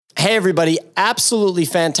Hey everybody, absolutely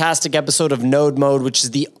fantastic episode of Node Mode, which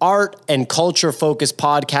is the art and culture focused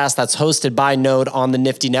podcast that's hosted by Node on the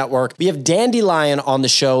Nifty Network. We have Dandelion on the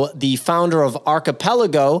show, the founder of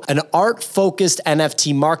Archipelago, an art focused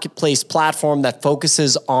NFT marketplace platform that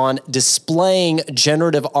focuses on displaying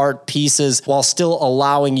generative art pieces while still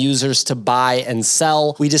allowing users to buy and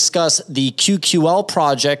sell. We discuss the QQL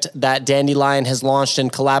project that Dandelion has launched in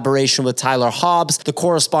collaboration with Tyler Hobbs, the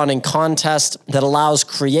corresponding contest that allows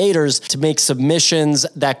creators to make submissions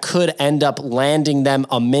that could end up landing them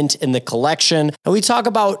a mint in the collection. And we talk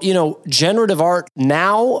about, generative art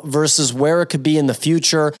now versus where it could be in the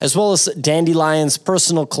future, as well as Dandelion's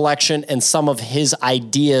personal collection and some of his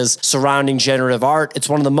ideas surrounding generative art. It's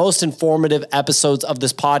one of the most informative episodes of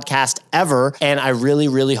this podcast ever, and I really,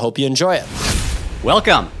 really hope you enjoy it.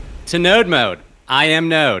 Welcome to Node Mode. I am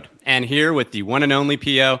Node, and here with the one and only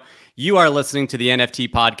PO. You are listening to the NFT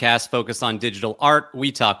podcast focused on digital art. We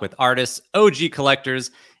talk with artists, OG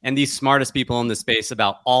collectors, and the smartest people in the space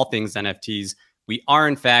about all things NFTs. We are,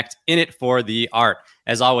 in fact, in it for the art.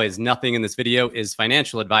 As always, nothing in this video is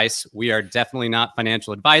financial advice. We are definitely not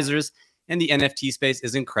financial advisors, and the NFT space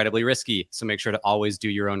is incredibly risky, so make sure to always do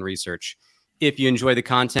your own research. If you enjoy the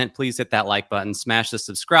content, please hit that like button, smash the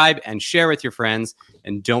subscribe, and share with your friends.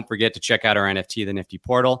 And don't forget to check out our NFT, the Nifty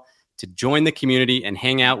portal, to join the community and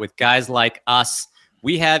hang out with guys like us.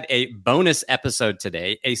 We have a bonus episode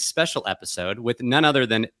today, a special episode with none other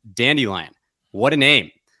than Dandelion. What a name.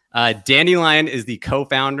 Dandelion is the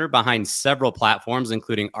co-founder behind several platforms,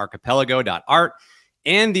 including archipelago.art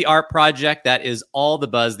and the art project that is all the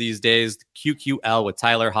buzz these days, QQL with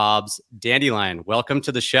Tyler Hobbs. Dandelion, welcome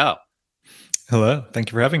to the show. Hello. Thank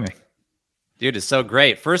you for having me. Dude, it's so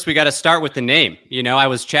great. First, we got to start with the name. I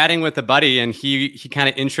was chatting with a buddy and he kind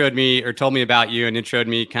of introed me or told me about you and introed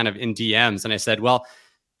me kind of in DMs. And I said, well,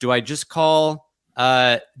 do I just call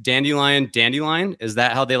Dandelion Dandelion? Is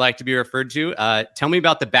that how they like to be referred to? Tell me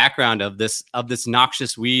about the background of this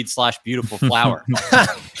noxious weed / beautiful flower.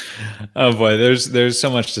 Oh boy, there's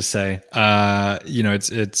so much to say.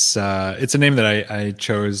 It's a name that I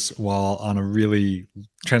chose while on a really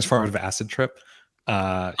transformative acid trip.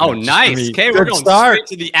 Nice. Okay, we're going straight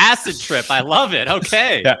to the acid trip. I love it.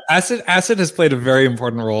 Okay. Yeah, acid has played a very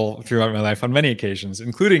important role throughout my life on many occasions,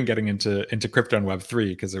 including getting into crypto and Web3,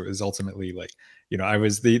 because it was ultimately I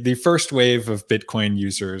was the first wave of Bitcoin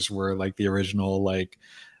users were like the original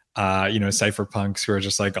cypherpunks who are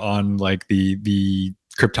just on the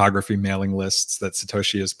cryptography mailing lists that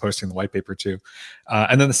Satoshi is posting the white paper to,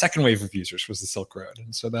 and then the second wave of users was the Silk Road,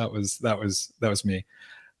 and so that was me.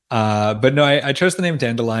 But no, I chose the name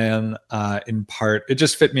Dandelion in part. It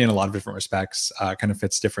just fit me in a lot of different respects. Kind of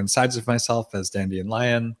fits different sides of myself as Dandy and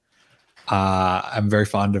Lion. I'm very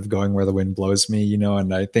fond of going where the wind blows me,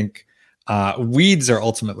 and I think weeds are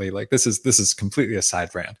ultimately this is completely a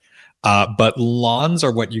side brand. But lawns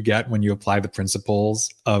are what you get when you apply the principles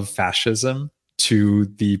of fascism to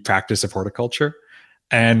the practice of horticulture.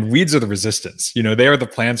 And weeds are the resistance. They are the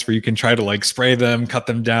plants where you can try to spray them, cut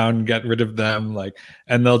them down, get rid of them,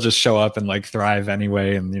 and they'll just show up and thrive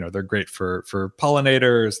anyway. And they're great for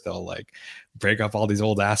pollinators. They'll break up all these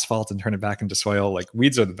old asphalt and turn it back into soil.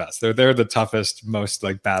 Weeds are the best. They're the toughest, most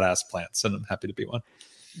badass plants, and I'm happy to be one.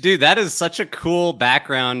 Dude, that is such a cool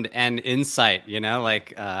background and insight.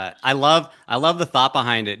 I love the thought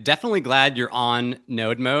behind it. Definitely glad you're on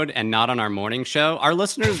Node Mode and not on our morning show. Our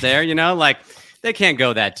listeners there, they can't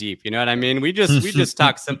go that deep. You know what I mean? We just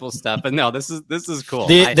talk simple stuff. But no, this is cool.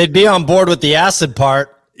 They'd be on board with the acid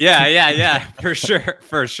part. Yeah, for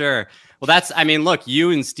sure. Well, look,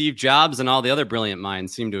 you and Steve Jobs and all the other brilliant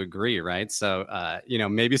minds seem to agree, right? So,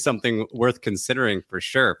 maybe something worth considering for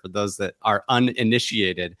sure for those that are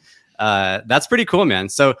uninitiated. That's pretty cool, man.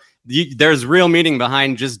 So there's real meaning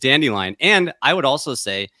behind just Dandelion. And I would also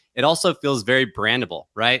say it also feels very brandable,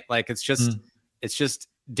 right? It's just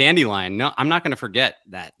Dandelion. No, I'm not going to forget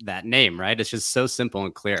that name, right? It's just so simple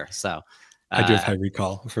and clear. So I do have high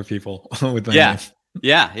recall for people with my name.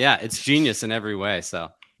 Yeah. It's genius in every way. So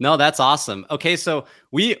no, that's awesome. Okay, so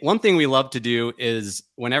one thing we love to do is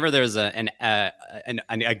whenever there's a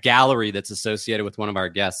gallery that's associated with one of our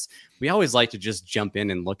guests, we always like to just jump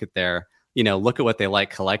in and look at what they like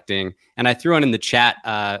collecting. And I threw one in the chat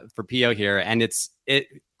for PO here, and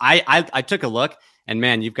I took a look. And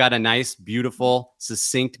man, you've got a nice, beautiful,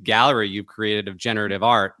 succinct gallery you've created of generative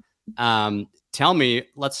art. Tell me,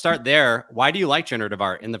 let's start there. Why do you like generative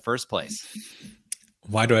art in the first place?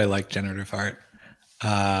 Why do I like generative art?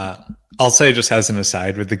 I'll say just as an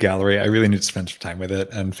aside with the gallery, I really need to spend some time with it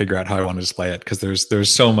and figure out how I want to display it because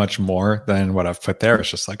there's so much more than what I've put there.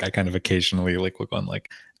 It's just like I kind of occasionally like look on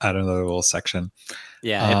like add another little section.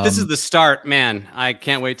 Yeah, if this is the start, man, I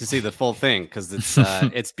can't wait to see the full thing because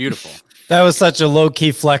it's beautiful. That was such a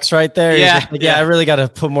low-key flex right there. Yeah, like, I really got to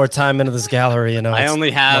put more time into this gallery. You know, I only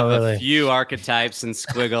have a few archetypes and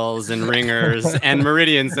squiggles and ringers and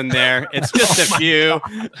meridians in there. It's just a few.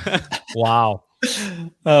 Wow.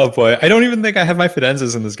 Oh boy, I don't even think I have my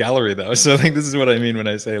fidenzas in this gallery though. So I think this is what I mean when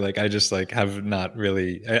I say like I just like have not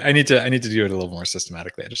really. I need to do it a little more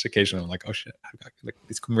systematically. I just occasionally I'm like, oh shit, I've got like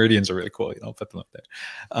these meridians are really cool. I'll put them up there.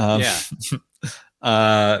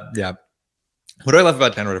 Yeah. What do I love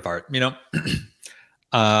about generative art?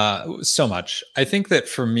 So much. I think that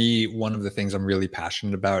for me, one of the things I'm really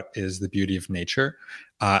passionate about is the beauty of nature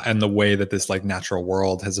and the way that this like natural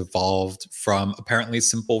world has evolved from apparently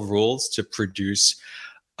simple rules to produce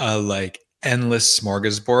a like endless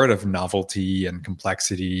smorgasbord of novelty and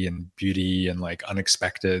complexity and beauty and like the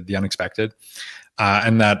unexpected.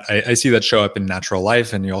 And that I see that show up in natural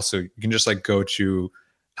life. And you can just like go to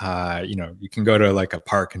you can go to like a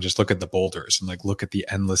park and just look at the boulders and like look at the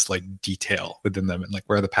endless like detail within them and like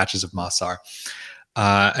where the patches of moss are.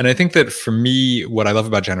 And I think that for me, what I love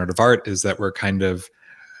about generative art is that we're kind of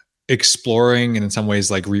exploring and in some ways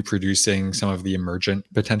like reproducing some of the emergent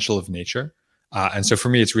potential of nature. And so for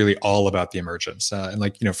me, it's really all about the emergence. And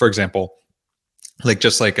like, for example, like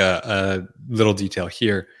just like a little detail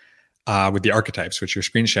here with the archetypes, which you're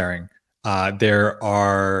screen sharing,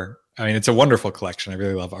 it's a wonderful collection. I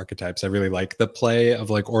really love archetypes. I really like the play of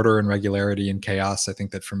like order and regularity and chaos. I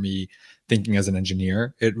think that for me, thinking as an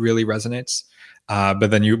engineer, it really resonates.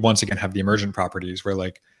 But then you once again have the emergent properties where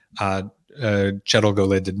like Chetal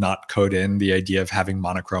Golid did not code in the idea of having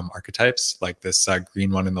monochrome archetypes, like this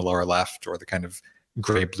green one in the lower left or the kind of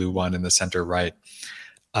gray-blue one in the center right.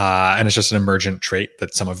 And it's just an emergent trait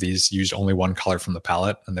that some of these used only one color from the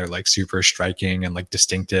palette and they're like super striking and like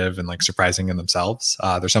distinctive and like surprising in themselves.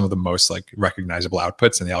 They're some of the most like recognizable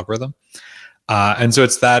outputs in the algorithm. And so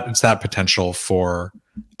it's that potential for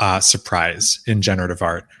surprise in generative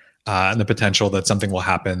art and the potential that something will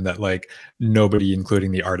happen that like nobody,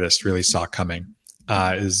 including the artist, really saw coming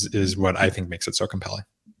is what I think makes it so compelling.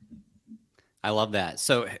 I love that.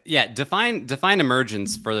 So yeah, define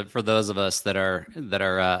emergence for those of us that are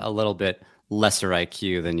a little bit lesser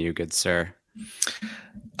IQ than you, good sir.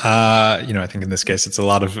 I think in this case, it's a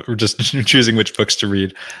lot of just choosing which books to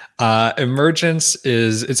read. Emergence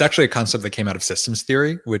it's actually a concept that came out of systems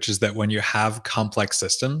theory, which is that when you have complex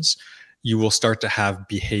systems, you will start to have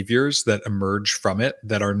behaviors that emerge from it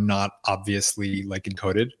that are not obviously like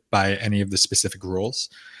encoded by any of the specific rules.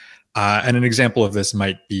 And an example of this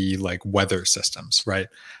might be like weather systems, right?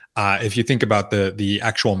 If you think about the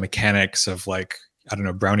actual mechanics of like, I don't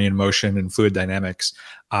know, Brownian motion and fluid dynamics,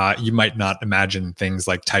 you might not imagine things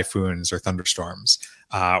like typhoons or thunderstorms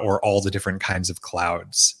or all the different kinds of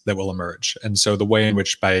clouds that will emerge. And so the way in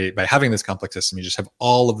which by having this complex system, you just have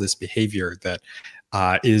all of this behavior that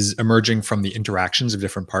is emerging from the interactions of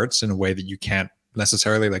different parts in a way that you can't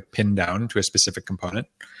necessarily like pin down to a specific component.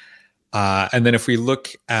 And then if we look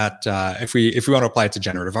at, if we want to apply it to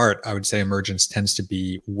generative art, I would say emergence tends to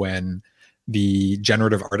be when the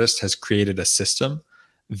generative artist has created a system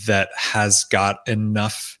that has got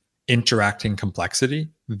enough interacting complexity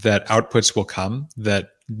that outputs will come that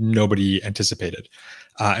nobody anticipated.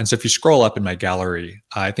 And so if you scroll up in my gallery,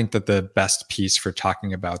 I think that the best piece for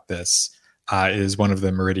talking about this is one of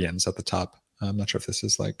the meridians at the top. I'm not sure if this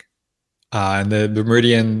is like, and the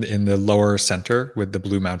meridian in the lower center with the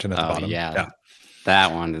blue mountain at the bottom. Yeah.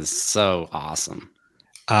 That one is so awesome.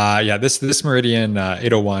 This meridian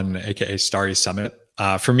 801, aka Starry Summit,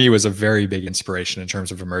 for me was a very big inspiration in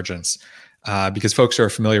terms of emergence, because folks who are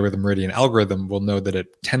familiar with the meridian algorithm will know that it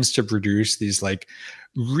tends to produce these like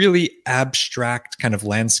really abstract kind of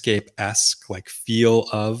landscape-esque like feel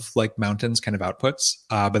of like mountains kind of outputs,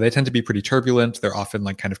 but they tend to be pretty turbulent. They're often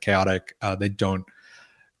like kind of chaotic. They don't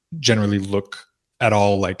generally look at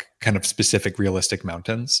all like kind of specific realistic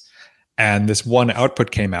mountains. And this one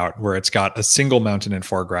output came out where it's got a single mountain in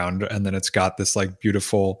foreground, and then it's got this like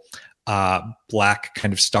beautiful black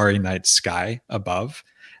kind of starry night sky above.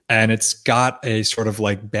 And it's got a sort of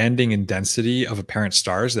like banding and density of apparent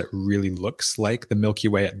stars that really looks like the Milky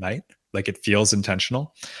Way at night. Like it feels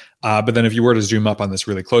intentional. But then if you were to zoom up on this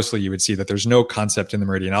really closely, you would see that there's no concept in the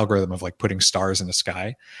meridian algorithm of like putting stars in the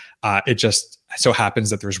sky. It just so happens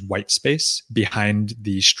that there's white space behind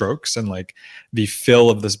the strokes, and like the fill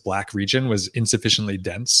of this black region was insufficiently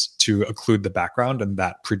dense to occlude the background, and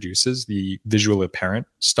that produces the visually apparent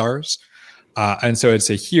stars. And so I'd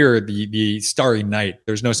say here, the Starry Night,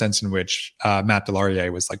 there's no sense in which Matt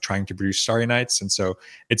Delaurier was like trying to produce Starry Nights. And so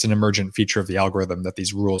it's an emergent feature of the algorithm that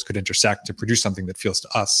these rules could intersect to produce something that feels to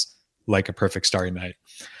us like a perfect Starry Night.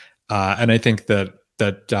 And I think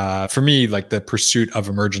that for me, like the pursuit of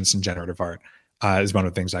emergence in generative art is one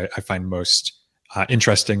of the things I find most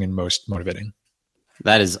interesting and most motivating.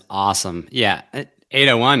 That is awesome. Yeah.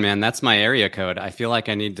 801, man, that's my area code. I feel like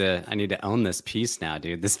I need to own this piece now,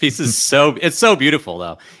 dude. This piece is it's so beautiful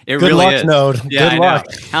though. It Good really luck, is. Node. Yeah, Good I luck.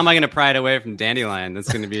 know. How am I going to pry it away from Dandelion? It's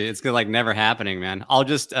gonna like never happening, man. I'll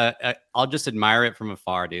just admire it from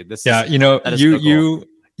afar, dude.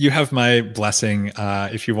 You have my blessing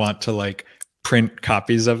if you want to like print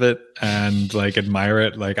copies of it and like admire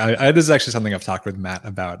it. Like this is actually something I've talked with Matt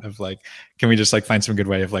about, of like, can we just like find some good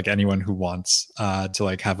way of like anyone who wants to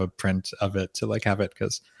like have a print of it to like have it?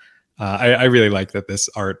 Because I really like that this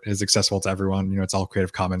art is accessible to everyone. You know, it's all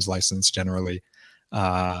Creative Commons licensed generally.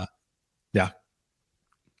 Yeah.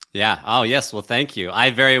 Oh yes. Well, thank you.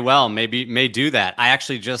 I very well may do that. I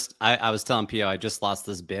actually I was telling Pio, I just lost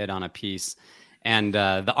this bid on a piece, and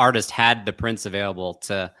the artist had the prints available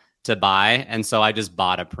to buy, and so I just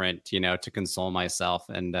bought a print, you know, to console myself,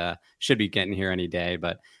 and should be getting here any day.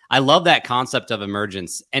 But I love that concept of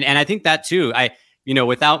emergence, and I think that too.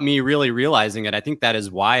 Without me really realizing it, I think that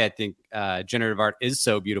is why I think generative art is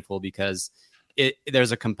so beautiful, because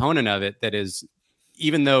there's a component of it that is,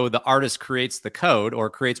 even though the artist creates the code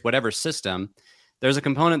or creates whatever system, there's a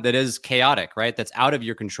component that is chaotic, right? That's out of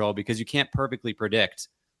your control, because you can't perfectly predict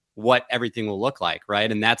what everything will look like,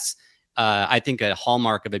 right? And that's I think a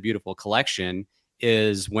hallmark of a beautiful collection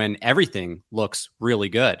is when everything looks really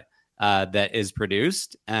good that is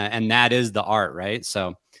produced, and that is the art, right?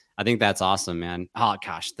 So I think that's awesome, man. Oh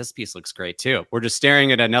gosh, this piece looks great too. We're just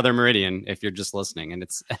staring at another Meridian if you're just listening, and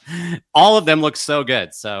it's all of them look so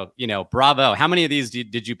good. So, you know, bravo. How many of these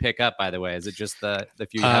did you pick up, by the way? Is it just the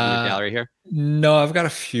few you have in your gallery here? No, I've got a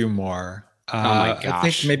few more. Oh my gosh. I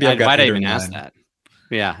think maybe I've got why'd I 8 or even 9. ask that?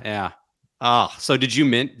 Yeah. Oh, so did you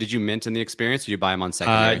mint in the experience, or did you buy them on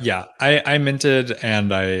secondary? Yeah, I minted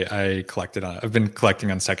and I collected on. I've been collecting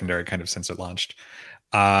on secondary kind of since it launched.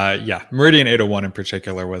 Yeah, Meridian 801 in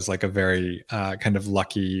particular was like a very kind of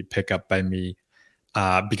lucky pickup by me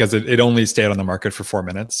because it only stayed on the market for 4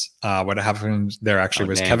 minutes. What happened there actually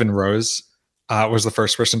was Kevin Rose was the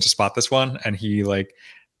first person to spot this one, and he like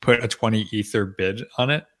put a 20 Ether bid on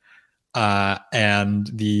it. And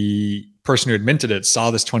the person who had minted it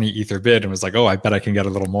saw this 20 Ether bid and was like, oh, I bet I can get a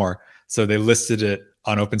little more. So they listed it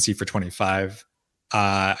on OpenSea for 25.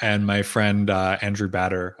 And my friend Andrew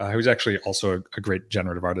Batter, who's actually also a great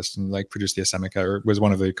generative artist and like produced the Asemica, or was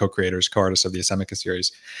one of the co-artists of the Asemica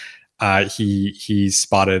series, he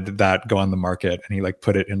spotted that go on the market, and he like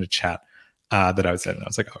put it in a chat that I was in. And I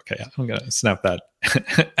was like, oh, okay, yeah, I'm gonna snap that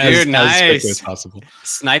as quickly as possible.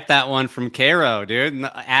 Snipe that one from Cairo, dude.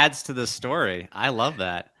 Adds to the story. I love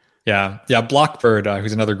that. Yeah. Blockbird,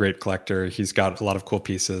 who's another great collector. He's got a lot of cool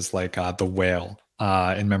pieces like the whale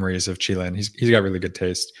in Memories of Chile, and he's got really good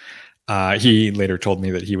taste. He later told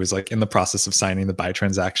me that he was like in the process of signing the buy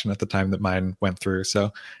transaction at the time that mine went through.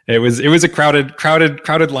 So it was a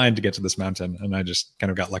crowded line to get to this mountain, and I just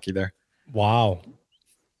kind of got lucky there. Wow.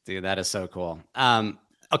 Dude, that is so cool.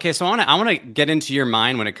 Okay, so I want to get into your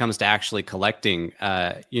mind when it comes to actually collecting.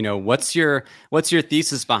 What's your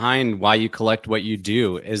thesis behind why you collect what you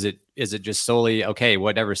do? Is it just solely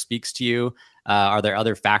whatever speaks to you? Are there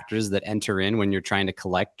other factors that enter in when you're trying to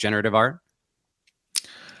collect generative art?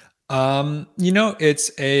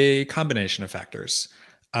 It's a combination of factors.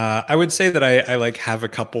 I would say that I like have a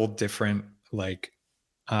couple different like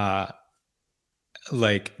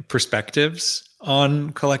perspectives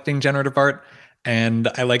on collecting generative art, and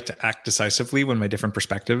I like to act decisively when my different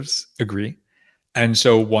perspectives agree. And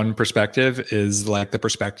so one perspective is like the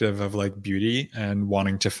perspective of like beauty and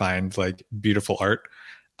wanting to find like beautiful art.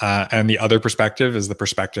 And the other perspective is the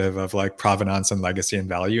perspective of like provenance and legacy and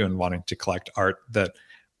value, and wanting to collect art that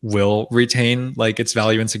will retain like its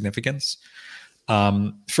value and significance.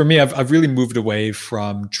 For me, I've really moved away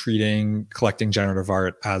from treating collecting generative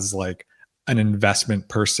art as like an investment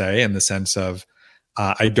per se, in the sense of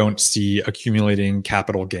I don't see accumulating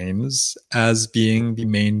capital gains as being the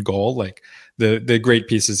main goal. Like the great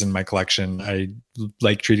pieces in my collection, I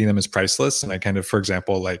like treating them as priceless. And I kind of, for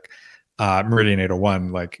example, like Meridian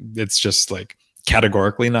 801, like it's just like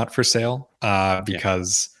categorically not for sale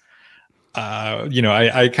because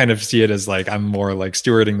I kind of see it as like I'm more like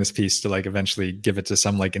stewarding this piece to like eventually give it to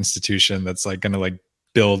some like institution that's like going to like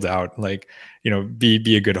build out like,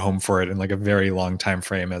 be a good home for it in like a very long time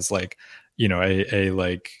frame as like, a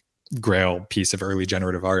like grail piece of early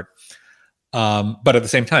generative art. But at the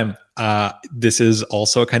same time, this is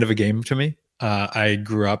also kind of a game to me. I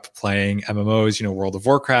grew up playing MMOs, World of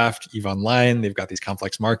Warcraft, EVE Online. They've got these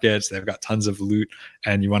complex markets. They've got tons of loot,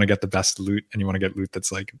 and you want to get the best loot, and you want to get loot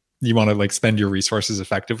that's like, you want to like spend your resources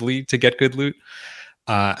effectively to get good loot.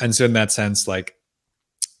 And so in that sense, like,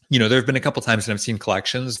 there have been a couple times that I've seen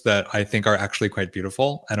collections that I think are actually quite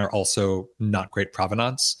beautiful and are also not great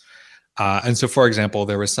provenance. And so, for example,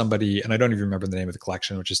 there was somebody, and I don't even remember the name of the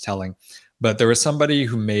collection, which is telling, but there was somebody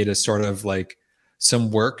who made a sort of like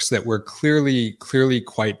some works that were clearly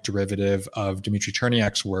quite derivative of Dmitry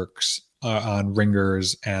Cherniak's works on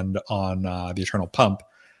Ringers and on the Eternal Pump.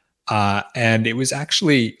 And it was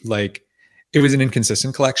actually like, it was an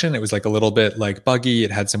inconsistent collection. It was like a little bit like buggy.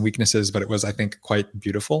 It had some weaknesses, but it was, I think, quite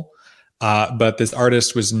beautiful. But this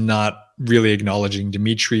artist was not really acknowledging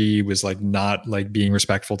Dmitry, was like not like being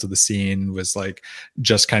respectful to the scene, was like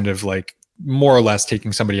just kind of like more or less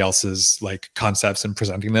taking somebody else's like concepts and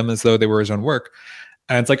presenting them as though they were his own work.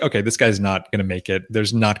 And it's like, okay, this guy's not going to make it.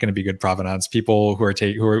 There's not going to be good provenance. People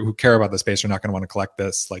who care about the space are not going to want to collect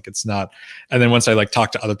this. Like, it's not. And then once I like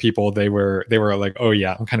talked to other people, they were like, oh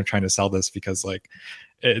yeah, I'm kind of trying to sell this because like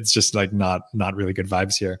it's just like not really good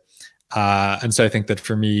vibes here. And so I think that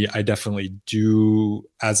for me, I definitely do,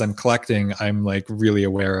 as I'm collecting, I'm like really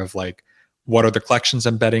aware of like, what are the collections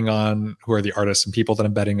I'm betting on? Who are the artists and people that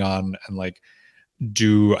I'm betting on? And like,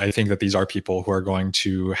 do I think that these are people who are going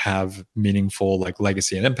to have meaningful like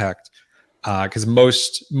legacy and impact? Because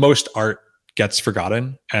most art gets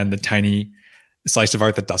forgotten, and the tiny slice of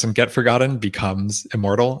art that doesn't get forgotten becomes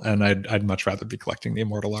immortal. And I'd much rather be collecting the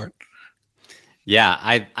immortal art. Yeah,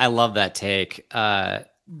 I love that take.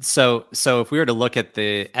 So if we were to look at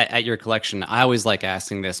at your collection, I always like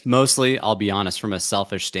asking this. Mostly, I'll be honest, from a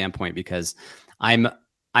selfish standpoint, because I'm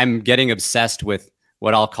getting obsessed with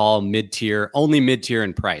what I'll call only mid-tier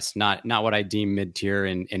in price, not what I deem mid-tier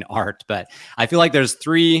in art. But I feel like there's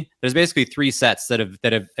basically three sets that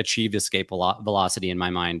have achieved escape velocity in my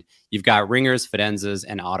mind. You've got ringers, fidenzas,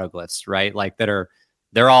 and autoglyphs, right? Like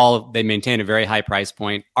they maintain a very high price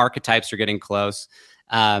point. Archetypes are getting close.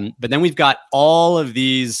 But then we've got all of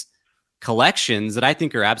these collections that I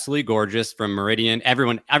think are absolutely gorgeous from Meridian.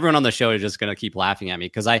 Everyone on the show is just going to keep laughing at me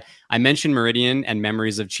because I mention Meridian and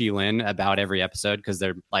Memories of Qilin about every episode because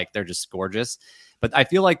they're just gorgeous. But I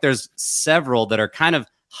feel like there's several that are kind of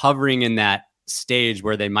hovering in that stage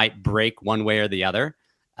where they might break one way or the other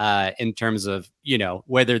in terms of,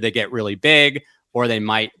 whether they get really big or they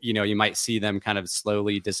might, you might see them kind of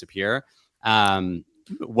slowly disappear.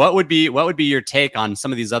 What would be your take on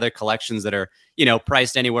some of these other collections that are,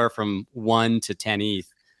 priced anywhere from 1 to 10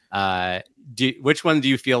 ETH? Which one do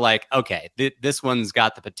you feel like, okay, this one's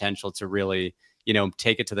got the potential to really,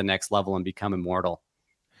 take it to the next level and become immortal?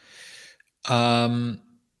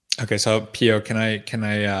 Okay, so Pio, can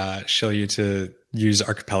I show you to use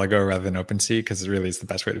Archipelago rather than OpenSea, because it really is the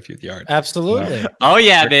best way to view the art? Absolutely. Oh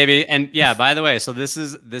yeah, baby. And yeah, by the way, so this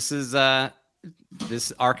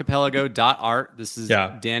archipelago.art. This is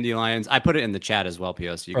Dandelion's. I put it in the chat as well,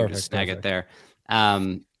 Pio, so you can just snag it there.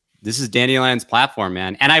 This is Dandelion's platform,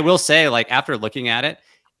 man. And I will say, like, after looking at it,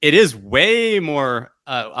 it is way more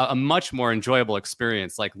a much more enjoyable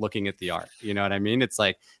experience, like looking at the art. You know what I mean? It's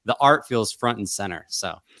like the art feels front and center.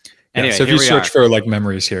 So anyway, so if you search for like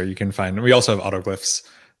memories here, you can find. We also have autoglyphs.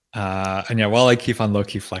 And yeah, while I keep on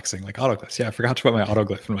low-key flexing, like autoglyphs. Yeah, I forgot to put my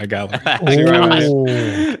autoglyph in my gallery.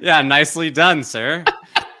 Yeah, nicely done, sir.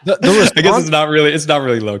 I guess it's not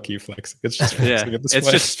really low-key flexing. It's just flexing at this it's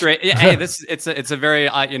point. just straight. Yeah, hey, it's a very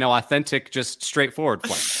authentic, just straightforward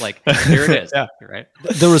flex. Like, here it is. Yeah. Right.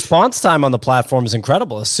 The response time on the platform is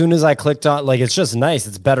incredible. As soon as I clicked on, like, it's just nice.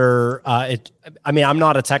 It's better. I'm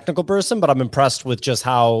not a technical person, but I'm impressed with just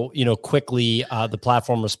how quickly the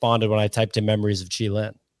platform responded when I typed in Memories of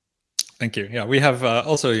Qilin. Thank you. Yeah, we have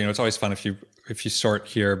also, it's always fun if you sort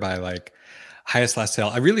here by like highest last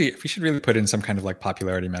sale. We should really put in some kind of like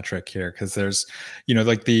popularity metric here, because there's,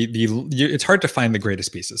 like it's hard to find the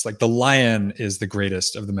greatest pieces. Like the Lion is the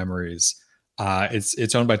greatest of the memories.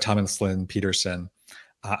 It's owned by Thomas Lynn Peterson.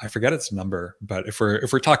 I forget its number, but if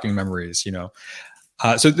we're talking memories, so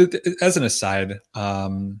as an aside,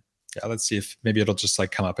 let's see if maybe it'll just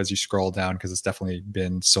like come up as you scroll down, because it's definitely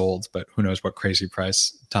been sold, but who knows what crazy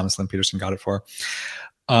price Thomas Lynn Peterson got it for.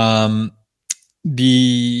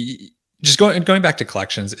 Just going back to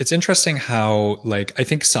collections, it's interesting how, like, I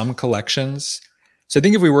think some collections. So I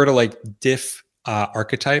think if we were to like diff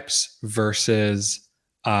archetypes versus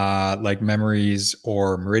like memories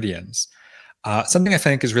or meridians, something I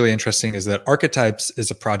think is really interesting is that archetypes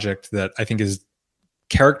is a project that I think is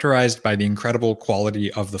characterized by the incredible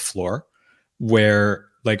quality of the floor, where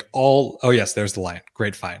like all, oh yes, there's the lion.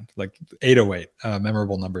 Great find. Like 808,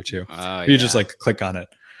 memorable number too. You just like click on it.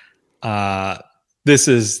 This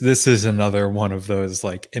is another one of those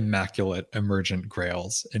like immaculate emergent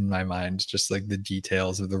grails in my mind. Just like the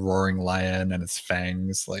details of the roaring lion and its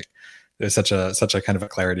fangs. Like there's such a kind of a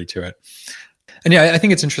clarity to it. And yeah, I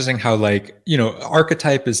think it's interesting how like,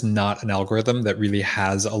 archetype is not an algorithm that really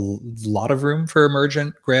has a lot of room for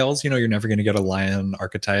emergent grails. You're never going to get a lion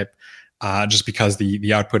archetype just because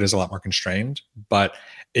the output is a lot more constrained, but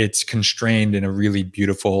it's constrained in a really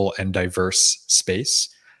beautiful and diverse space.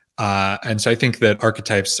 And so I think that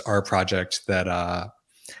archetypes are a project that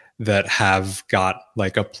have got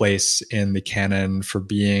like a place in the canon for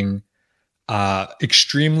being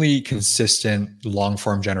extremely consistent long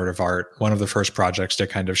form generative art. One of the first projects to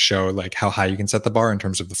kind of show like how high you can set the bar in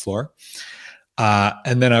terms of the floor.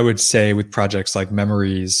 And then I would say with projects like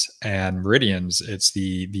Memories and Meridians, it's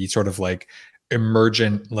the sort of like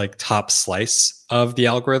emergent like top slice of the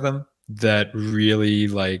algorithm that really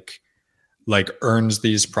like earns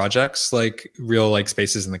these projects like real like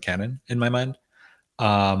spaces in the canon in my mind.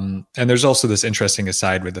 And there's also this interesting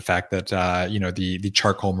aside with the fact that the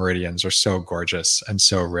charcoal meridians are so gorgeous and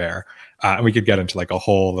so rare, and we could get into like a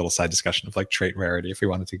whole little side discussion of like trait rarity if we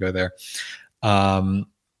wanted to go there.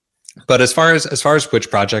 But as far as which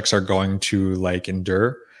projects are going to like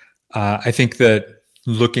endure, I think that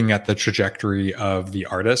looking at the trajectory of the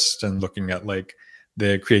artist and looking at like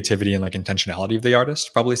the creativity and like intentionality of the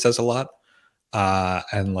artist probably says a lot.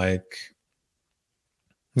 And like,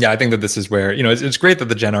 yeah, I think that this is where, it's great that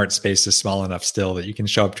the gen art space is small enough still that you can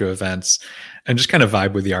show up to events and just kind of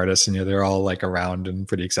vibe with the artists, and they're all like around and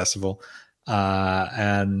pretty accessible.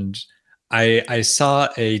 And I saw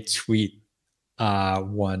a tweet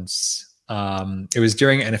once. It was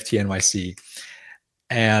during NFT NYC,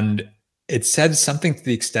 and it said something to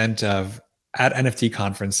the extent of, at NFT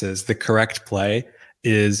conferences, the correct play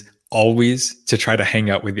is always to try to hang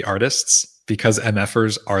out with the artists because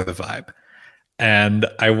MFers are the vibe. And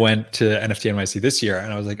I went to NFT NYC this year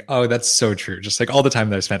and I was like, oh, that's so true. Just like all the time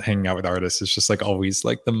that I spent hanging out with artists is just like always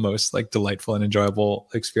like the most like delightful and enjoyable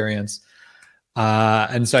experience.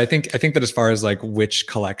 And so I think that as far as like which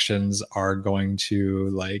collections are going to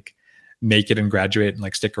like make it and graduate and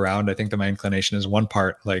like stick around, I think that my inclination is one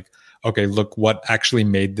part like, okay, look what actually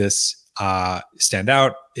made this stand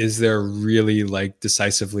out. Is there really like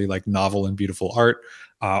decisively like novel and beautiful art?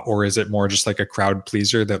 Or is it more just like a crowd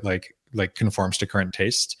pleaser that like conforms to current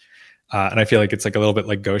taste? And I feel like it's like a little bit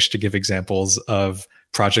like gauche to give examples of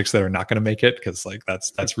projects that are not going to make it, because like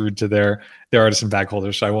that's rude to their artists and bag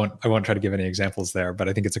holders. So I won't try to give any examples there. But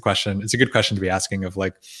I think it's a good question to be asking of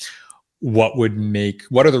like, what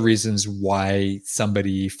are the reasons why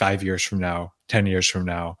somebody 5 years from now, 10 years from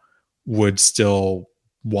now would still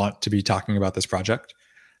want to be talking about this project?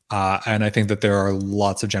 And I think that there are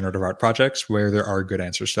lots of generative art projects where there are good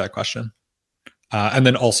answers to that question. And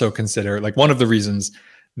then also consider like one of the reasons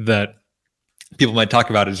that people might talk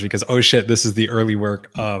about it is because, oh shit, this is the early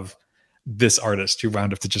work of this artist who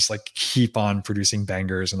wound up to just like keep on producing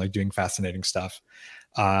bangers and like doing fascinating stuff.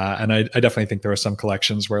 And I definitely think there are some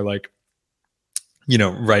collections where like,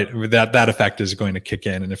 right, that effect is going to kick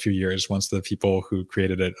in a few years once the people who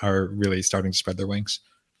created it are really starting to spread their wings.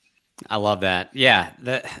 I love that. Yeah.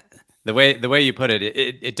 The way you put it,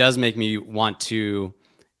 it does make me want to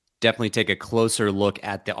definitely take a closer look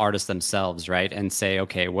at the artists themselves, right? And say,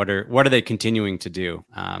 okay, what are they continuing to do?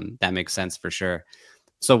 That makes sense for sure.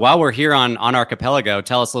 So while we're here on Archipelago,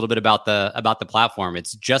 tell us a little bit about the platform.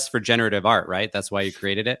 It's just for generative art, right? That's why you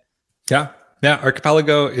created it. Yeah.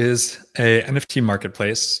 Archipelago is a NFT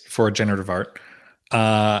marketplace for generative art.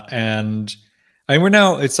 And I mean,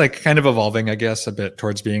 it's like kind of evolving, I guess, a bit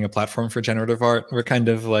towards being a platform for generative art. We're kind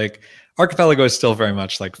of like, Archipelago is still very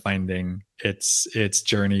much like finding its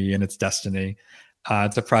journey and its destiny.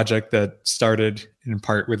 It's a project that started in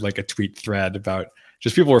part with like a tweet thread about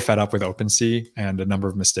just people were fed up with OpenSea and a number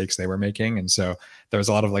of mistakes they were making. And so there was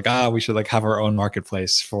a lot of like, we should like have our own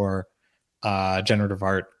marketplace for generative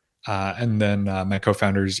art. And then my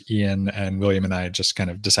co-founders, Ian and William, and I just kind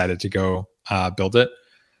of decided to go build it.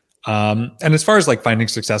 And as far as like finding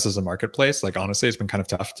success as a marketplace, like honestly, it's been kind of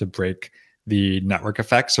tough to break the network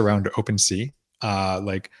effects around OpenSea.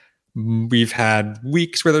 Like we've had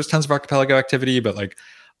weeks where there's tons of Archipelago activity, but like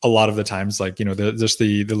a lot of the times, like, just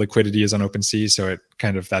the liquidity is on OpenSea. So it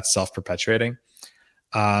kind of, that's self-perpetuating.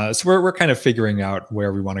 So we're kind of figuring out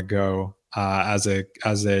where we want to go as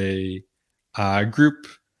a group,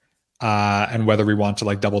 and whether we want to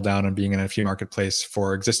like double down on being an NFT marketplace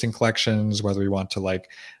for existing collections, whether we want to like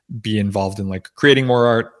be involved in like creating more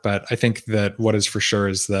art. But I think that what is for sure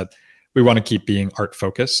is that we want to keep being art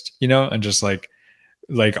focused, and just like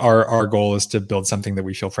our goal is to build something that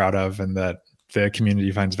we feel proud of and that the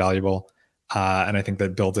community finds valuable. And I think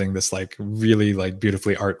that building this like really like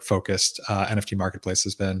beautifully art focused NFT marketplace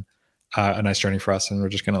has been a nice journey for us, and we're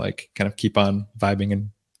just gonna like kind of keep on vibing and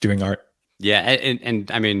doing art. Yeah, and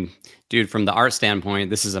I mean, dude, from the art standpoint,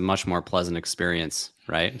 this is a much more pleasant experience,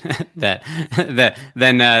 right? than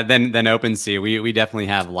OpenSea. We definitely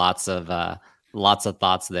have lots of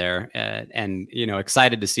thoughts there, and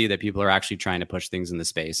excited to see that people are actually trying to push things in the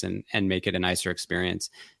space and make it a nicer experience.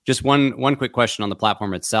 Just one quick question on the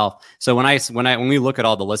platform itself. So when we look at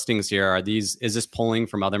all the listings here, is this pulling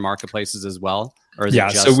from other marketplaces as well, or is it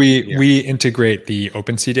just so we integrate the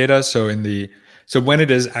OpenSea data. So when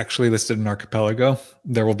it is actually listed in Archipelago,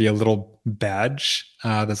 there will be a little badge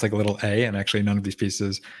that's like a little A, and actually none of these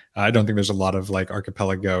pieces. I don't think there's a lot of like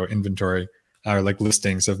Archipelago inventory or like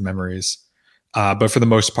listings of memories. But for the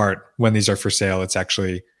most part, when these are for sale, it's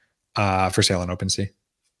actually for sale on OpenSea.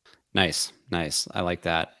 Nice. I like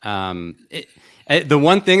that. The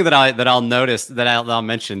one thing that I'll notice that I'll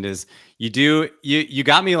mention is you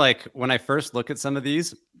got me like when I first look at some of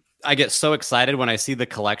these, I get so excited when I see the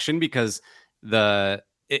collection because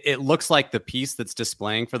it looks like the piece that's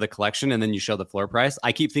displaying for the collection, and then you show the floor price.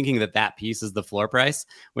 I keep thinking that piece is the floor price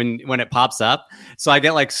when it pops up. So I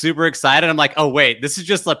get like super excited. I'm like, oh wait, this is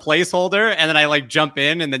just a placeholder, and then I like jump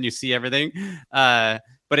in, and then you see everything.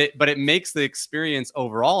 But it makes the experience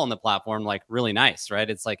overall on the platform like really nice, right?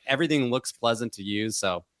 It's like everything looks pleasant to use.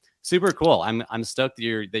 So super cool. I'm stoked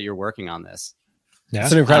that you're working on this. Yeah.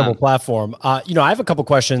 It's an incredible platform. I have a couple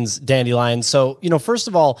questions, Dandelion. So, first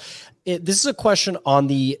of all, this is a question on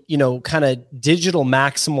the, kind of digital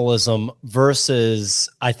maximalism versus,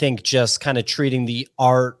 I think, just kind of treating the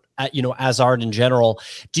art, as art in general.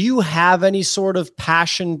 Do you have any sort of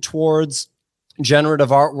passion towards generative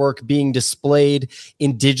artwork being displayed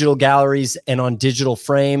in digital galleries and on digital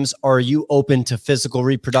frames? Or are you open to physical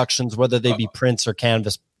reproductions, whether they be prints or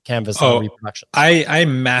canvas reproductions? I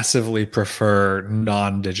massively prefer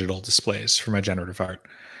non-digital displays for my generative art.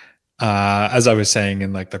 As I was saying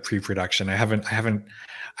in like the pre-production, I haven't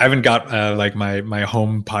got like my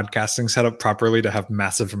home podcasting set up properly to have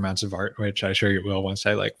massive amounts of art, which I sure you will once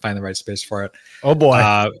I like find the right space for it. Oh boy.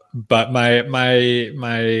 But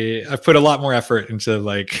I've put a lot more effort into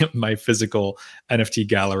like my physical NFT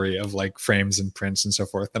gallery of like frames and prints and so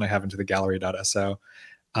forth than I have into the gallery.so.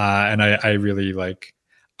 And I really like,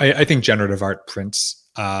 I think generative art prints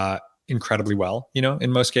incredibly well,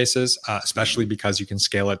 in most cases, especially because you can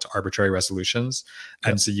scale it to arbitrary resolutions.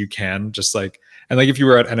 And so you can just like, and like if you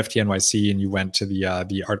were at NFT NYC and you went to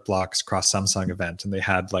the Art Blocks Cross Samsung event, and they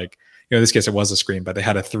had like, in this case it was a screen, but they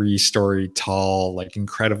had a 3-story tall, like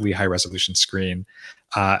incredibly high resolution screen,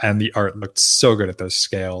 and the art looked so good at those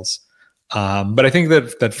scales. But I think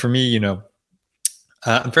that for me,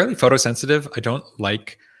 I'm fairly photosensitive. I don't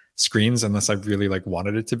like screens unless I really like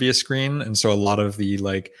wanted it to be a screen. And so a lot of the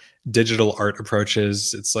like digital art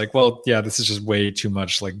approaches, it's like, well, yeah, this is just way too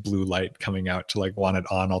much like blue light coming out to like want it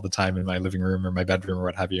on all the time in my living room or my bedroom or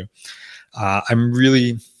what have you. I'm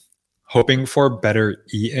really hoping for better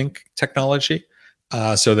e-ink technology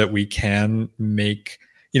so that we can make,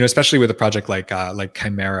 especially with a project like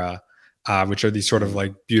Chimera, which are these sort of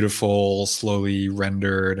like beautiful, slowly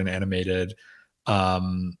rendered and animated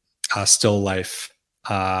still life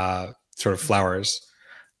sort of flowers.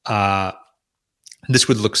 This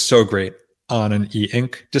would look so great on an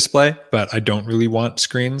e-ink display, but I don't really want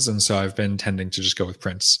screens, and so I've been tending to just go with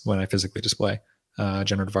prints when I physically display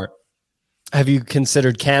generative art. Have you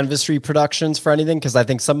considered canvas reproductions for anything? Because I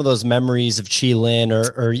think some of those memories of Chi Lin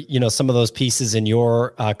or some of those pieces in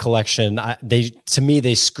your collection, to me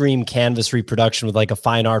they scream canvas reproduction with like a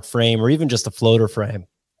fine art frame or even just a floater frame.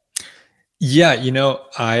 Yeah,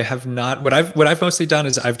 I have not. What I've mostly done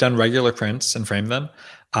is I've done regular prints and framed them,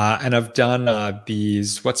 and I've done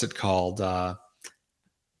these. What's it called?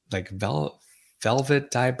 Like velvet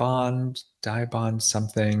dye bond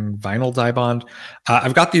something, vinyl dye bond.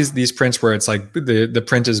 I've got these prints where it's like the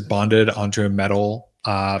print is bonded onto a metal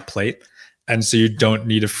plate, and so you don't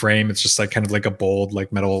need a frame. It's just like kind of like a bold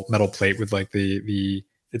like metal plate with like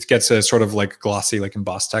it gets a sort of like glossy like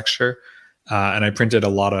embossed texture. And I printed a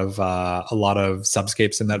lot of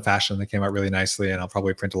subscapes in that fashion that came out really nicely, and I'll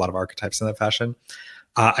probably print a lot of archetypes in that fashion.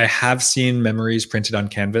 I have seen memories printed on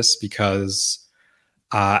canvas because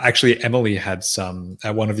actually Emily had some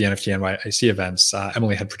at one of the NFT NYC events.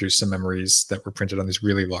 Emily had produced some memories that were printed on these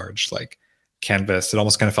really large like canvas. It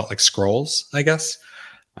almost kind of felt like scrolls, I guess.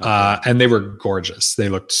 Okay. And they were gorgeous. They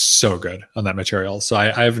looked so good on that material. So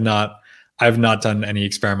I've not done any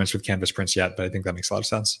experiments with canvas prints yet, but I think that makes a lot of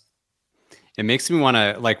sense. it makes me want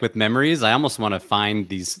to, like with memories, I almost want to find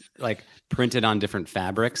these like printed on different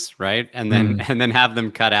fabrics, right? And then have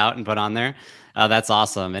them cut out and put on there. That's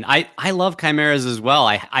awesome. And I love chimeras as well.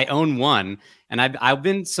 I own one, and I've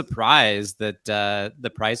been surprised that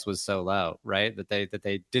the price was so low, right? That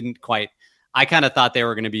they didn't quite. I kind of thought they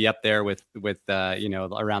were going to be up there with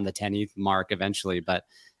around the 10 ETH mark eventually, but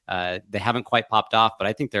they haven't quite popped off. But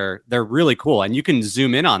I think they're really cool, and you can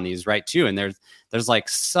zoom in on these, right, too. And there's like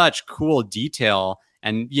such cool detail,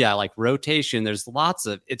 and like rotation. There's lots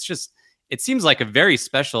of. It seems like a very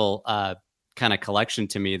special kind of collection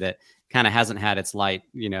to me that kind of hasn't had its light,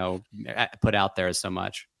 put out there so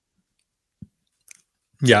much.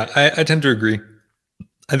 Yeah, I tend to agree.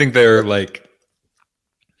 I think they're like,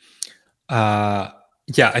 I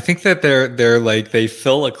think that they're like, they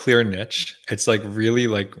fill a clear niche. It's like really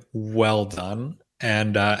like well done.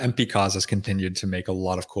 And MP Cause has continued to make a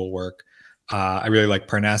lot of cool work. I really like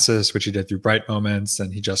Parnassus, which he did through Bright Moments,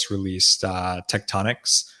 and he just released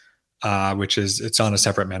Tectonics, which it's on a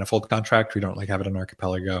separate manifold contract. We don't like have it on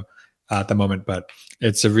Archipelago at the moment, but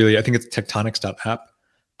I think it's tectonics.app,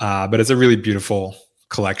 but it's a really beautiful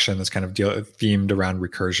collection that's kind of themed around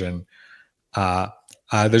recursion.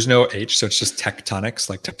 There's no H, so it's just tectonics,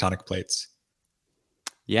 like tectonic plates.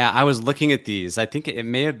 Yeah, I was looking at these. I think it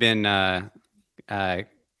may have been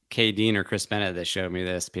K. Dean or Chris Bennett that showed me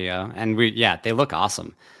this, PO. And they look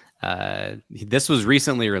awesome. This was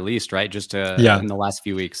recently released, right? Just in the last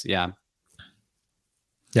few weeks. Yeah.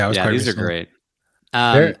 Yeah, these are great.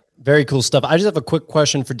 Very, very cool stuff. I just have a quick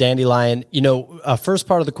question for Dandelion. First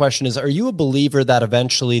part of the question is, are you a believer that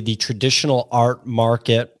eventually the traditional art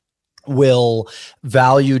market will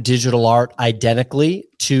value digital art identically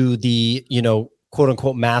to the, quote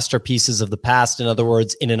unquote masterpieces of the past? In other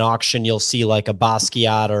words, in an auction, you'll see like a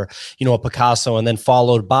Basquiat or, a Picasso, and then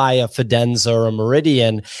followed by a Fidenza or a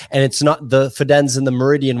Meridian. And it's not, the Fidenza and the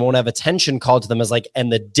Meridian won't have attention called to them as like,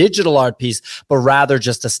 and the digital art piece, but rather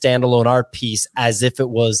just a standalone art piece as if it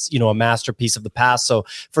was, a masterpiece of the past. So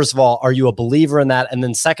first of all, are you a believer in that? And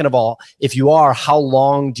then second of all, if you are, how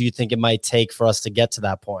long do you think it might take for us to get to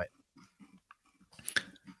that point?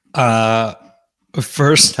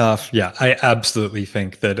 First off, I absolutely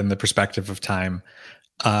think that in the perspective of time,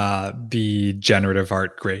 the generative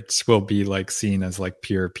art greats will be like seen as like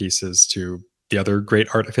peer pieces to the other great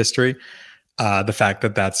art of history. The fact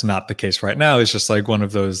that that's not the case right now is just like one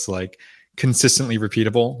of those like consistently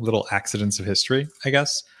repeatable little accidents of history, I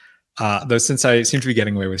guess. Though since I seem to be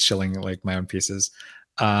getting away with shilling like my own pieces,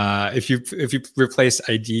 if you replace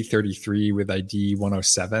ID 33 with ID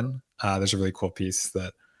 107, there's a really cool piece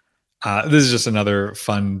that. This is just another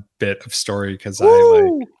fun bit of story because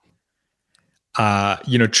Trill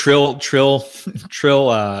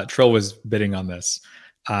was bidding on this,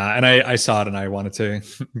 and I saw it and I wanted to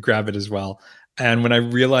grab it as well. And when I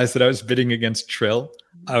realized that I was bidding against Trill,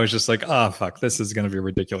 I was just like, oh fuck, this is going to be a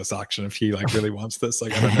ridiculous auction if he like really wants this.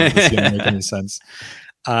 Like I don't know if this is going to make any sense.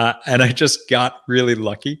 And I just got really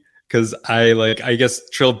lucky. Because I guess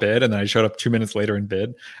Trill bid, and then I showed up 2 minutes later and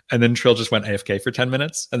bid, and then Trill just went AFK for 10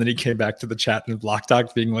 minutes, and then he came back to the chat and block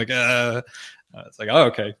talked, being like, it's like, oh,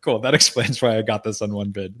 okay, cool. That explains why I got this on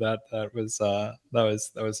one bid. That was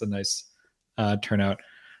a nice turnout.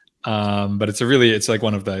 But it's like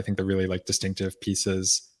one of the, I think, the really like distinctive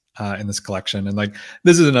pieces in this collection. And like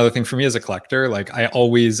this is another thing for me as a collector. Like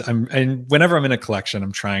whenever I'm in a collection,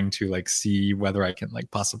 I'm trying to like see whether I can like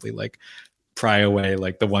possibly like pry away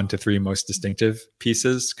like the 1 to 3 most distinctive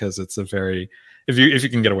pieces, because it's a very, if you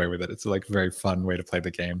can get away with it, it's like a very fun way to play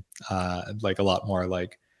the game. Like a lot more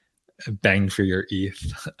like bang for your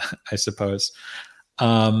ETH, I suppose.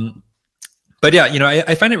 But yeah,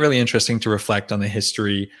 I find it really interesting to reflect on the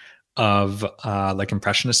history of like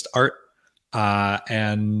Impressionist art.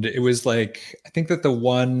 And it was like, I think that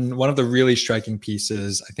one of the really striking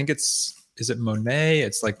pieces, I think is it Monet?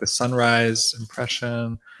 It's like the Sunrise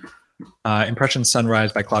Impression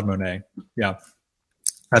Sunrise by Claude Monet. Yeah.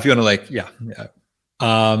 If you want to like, yeah.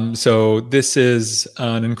 So this is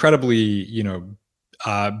an incredibly,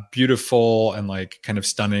 beautiful and like kind of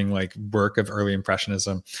stunning like work of early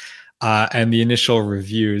Impressionism. And the initial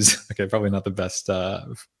reviews, okay, probably not the best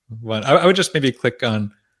one. I would just maybe click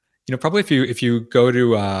on, probably if you go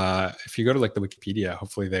to like the Wikipedia,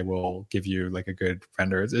 hopefully they will give you like a good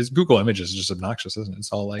render. It's Google Images is just obnougous, isn't it?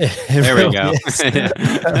 It's all like there we go.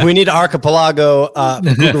 We need Archipelago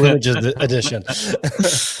Google Images edition.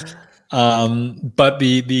 But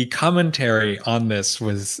the commentary on this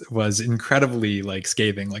was incredibly like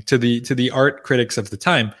scathing. Like to the art critics of the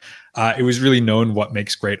time, it was really known what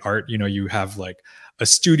makes great art. You have like a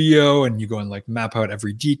studio and you go and like map out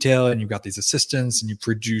every detail, and you've got these assistants and you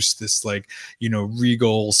produce this like,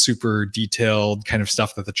 regal, super detailed kind of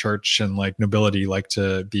stuff that the church and like nobility like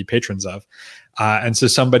to be patrons of. And so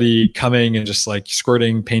somebody coming and just like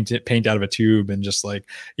squirting paint out of a tube and just like,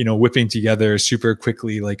 whipping together super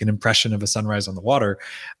quickly like an impression of a sunrise on the water.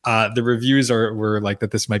 The reviews were like that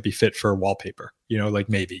this might be fit for wallpaper, like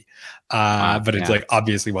maybe. But it like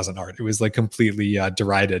obviously wasn't art. It was like completely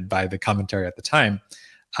derided by the commentary at the time.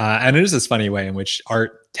 And it is this funny way in which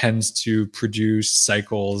art tends to produce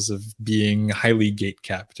cycles of being highly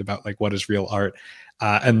gatekept about like what is real art.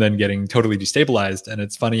 And then getting totally destabilized. And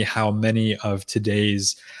it's funny how many of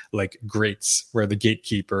today's like greats, where the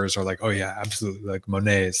gatekeepers are like, oh yeah, absolutely, like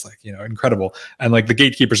Monet is like, incredible. And like the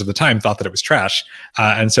gatekeepers of the time thought that it was trash.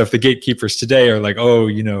 And so if the gatekeepers today are like, oh,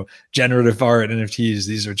 generative art, NFTs,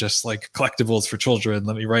 these are just like collectibles for children.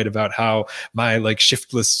 Let me write about how my like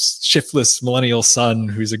shiftless millennial son,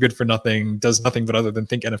 who's a good for nothing, does nothing but other than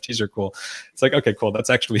think NFTs are cool. It's like, okay, cool. That's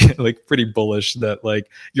actually like pretty bullish that like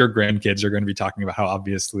your grandkids are going to be talking about how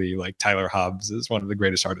obviously like Tyler Hobbs is one of the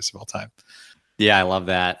greatest artists of all time. Yeah, I love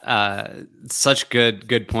that. Such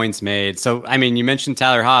good points made. So, I mean, you mentioned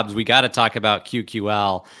Tyler Hobbs. We got to talk about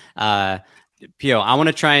QQL. Pio, I want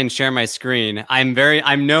to try and share my screen. I'm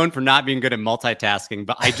known for not being good at multitasking,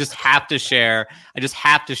 but I just have to share.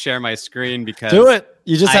 My screen because do it.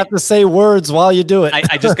 You just have to say words while you do it.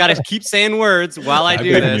 I just got to keep saying words while I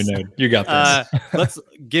do this. You got this.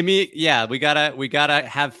 We gotta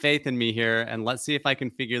have faith in me here, and let's see if I can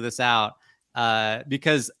figure this out.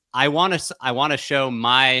 Because I want to show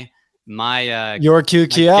my your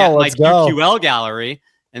QQL. Let's go. QQL gallery.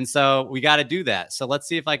 And so we got to do that. So let's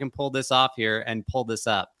see if I can pull this off here and pull this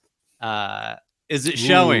up. Is it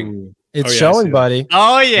showing? Ooh. It's showing, buddy.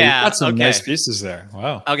 Oh yeah. Got some nice pieces there.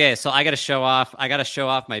 Wow. Okay. So I got to show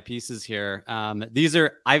off my pieces here. These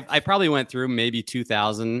are, I probably went through maybe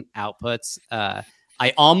 2,000 outputs.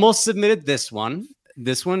 I almost submitted this one.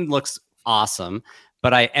 This one looks awesome,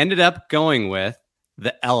 but I ended up going with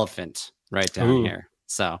the elephant right down here.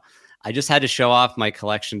 So I just had to show off my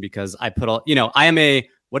collection because I put all, I am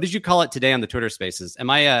what did you call it today on the Twitter Spaces? Am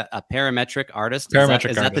I a parametric artist?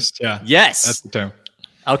 Parametric artist. Yeah. Yes. That's the term.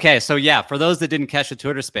 Okay. So yeah, for those that didn't catch the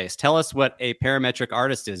Twitter space, tell us what a parametric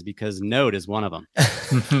artist is, because Node is one of them.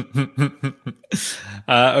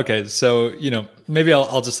 Okay. So, maybe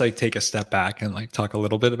I'll just like take a step back and like talk a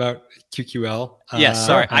little bit about QQL. Yeah.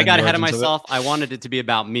 Sorry. I got ahead of myself. I wanted it to be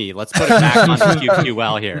about me. Let's put it back on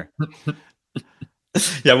QQL here.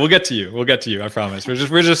 Yeah, we'll get to you. I promise.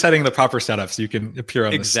 We're just setting the proper setup so you can appear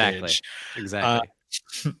on the stage. Exactly.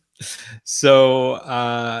 So,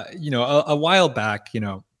 a while back,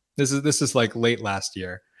 this is like late last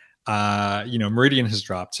year. Meridian has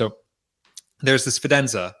dropped. So there's this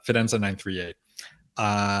Fidenza 938,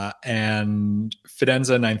 and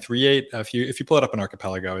Fidenza 938. If you pull it up in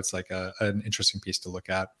Archipelago, it's like an interesting piece to look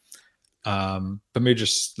at. But maybe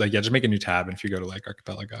just make a new tab, and if you go to like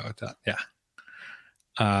Archipelago,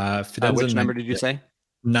 Fidenza, which number did you say?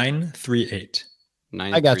 938.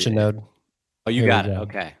 I got you, Node. Oh, you got it.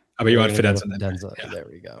 Okay. How about you want Fidenza? Yeah. There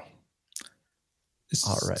we go.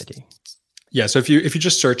 Alrighty. Yeah. So if you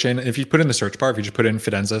just search if you put in the search bar, if you just put in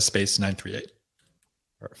Fidenza space 938.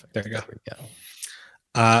 Perfect. There you go. There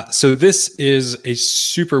we go. So this is a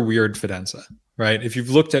super weird Fidenza, right? If you've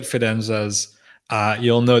looked at Fidenzas,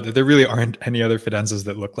 you'll know that there really aren't any other Fidenzas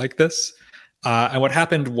that look like this. And what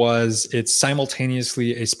happened was it's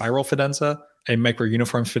simultaneously a spiral Fidenza, a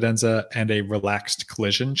micro-uniform Fidenza, and a relaxed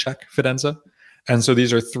collision check Fidenza. And so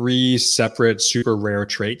these are three separate super rare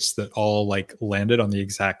traits that all like landed on the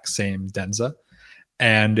exact same Denza.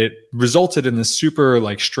 And it resulted in this super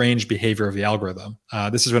like strange behavior of the algorithm.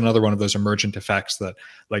 This is another one of those emergent effects that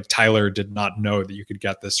like Tyler did not know that you could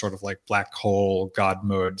get this sort of like black hole God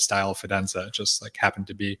mode style Fidenza. It just like happened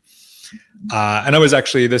to be. And I was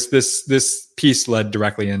actually this piece led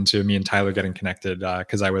directly into me and Tyler getting connected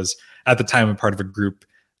because I was at the time a part of a group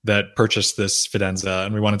that purchased this Fidenza,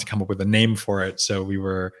 and we wanted to come up with a name for it. So we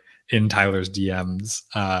were in Tyler's DMs,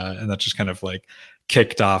 and that just kind of like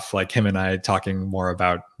kicked off like him and I talking more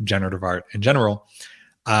about generative art in general.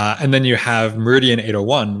 And then you have Meridian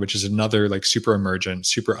 801, which is another like super emergent,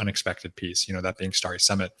 super unexpected piece, that being Starry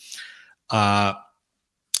Summit.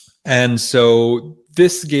 And so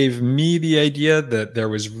this gave me the idea that there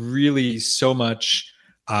was really so much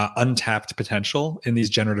untapped potential in these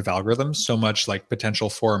generative algorithms, so much like potential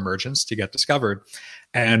for emergence to get discovered.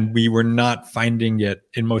 And we were not finding it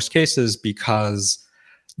in most cases because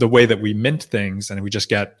the way that we mint things and we just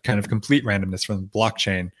get kind of complete randomness from the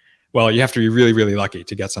blockchain, well, you have to be really, really lucky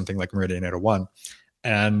to get something like Meridian 801.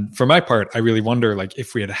 And for my part, I really wonder, like,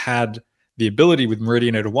 if we had the ability with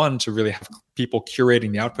Meridian 801 to really have people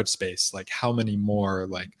curating the output space, like how many more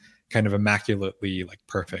like kind of immaculately like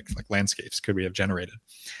perfect like landscapes could we have generated?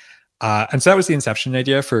 And so that was the inception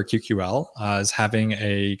idea for QQL, is having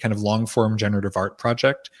a kind of long form generative art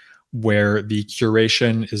project where the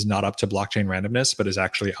curation is not up to blockchain randomness, but is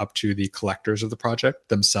actually up to the collectors of the project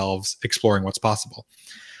themselves exploring what's possible.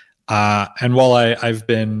 And while I've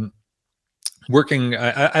been working,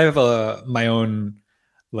 I have my own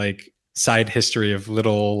like side history of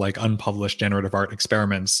little like unpublished generative art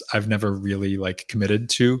experiments. I've never really like committed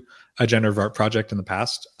to a generative art project in the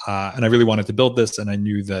past, and I really wanted to build this, and I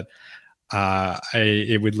knew that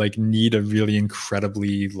it would like need a really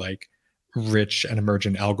incredibly like rich and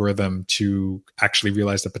emergent algorithm to actually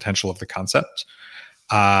realize the potential of the concept.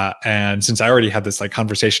 And since I already had this like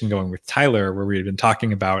conversation going with Tyler, where we had been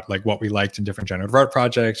talking about like what we liked in different generative art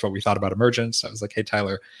projects, what we thought about emergence, I was like, hey,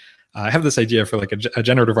 Tyler, I have this idea for like a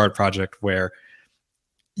generative art project where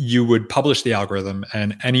you would publish the algorithm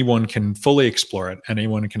and anyone can fully explore it. And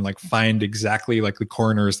anyone can like find exactly like the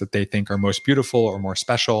corners that they think are most beautiful or more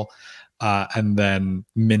special, and then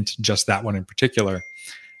mint just that one in particular.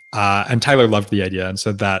 And Tyler loved the idea. And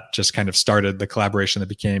so that just kind of started the collaboration that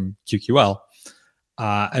became QQL.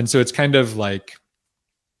 And so it's kind of like,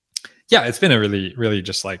 yeah, it's been a really, really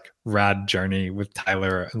just like rad journey with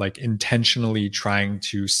Tyler, like intentionally trying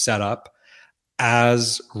to set up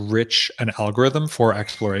as rich an algorithm for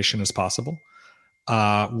exploration as possible,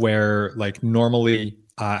 where like normally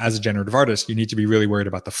as a generative artist, you need to be really worried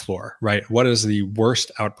about the floor, right? What is the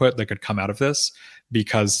worst output that could come out of this?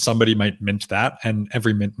 Because somebody might mint that and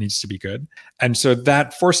every mint needs to be good. And so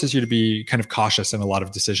that forces you to be kind of cautious in a lot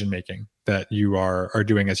of decision making that you are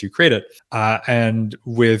doing as you create it. And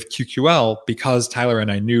with QQL, because Tyler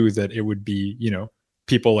and I knew that it would be, you know,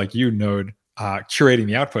 people like you, Node, curating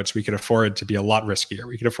the outputs, we could afford to be a lot riskier.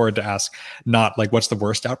 We could afford to ask not like what's the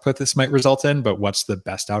worst output this might result in, but what's the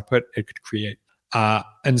best output it could create.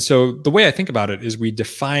 And so the way I think about it is we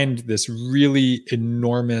defined this really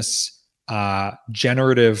enormous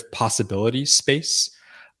generative possibility space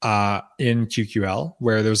in QQL,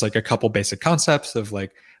 where there's like a couple basic concepts of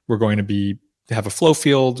like, we're going to have a flow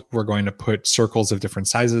field. We're going to put circles of different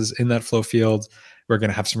sizes in that flow field. We're going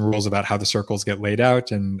to have some rules about how the circles get laid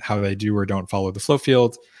out and how they do or don't follow the flow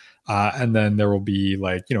field. And then there will be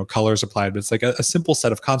like, you know, colors applied, but it's like a simple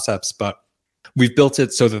set of concepts, but we've built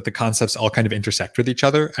it so that the concepts all kind of intersect with each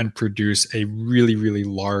other and produce a really, really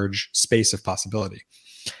large space of possibility.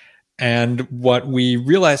 And what we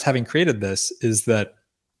realized having created this is that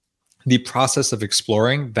the process of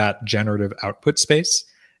exploring that generative output space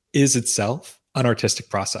is itself an artistic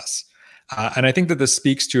process. And I think that this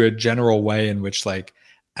speaks to a general way in which, like,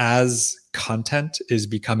 as content is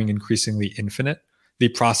becoming increasingly infinite, the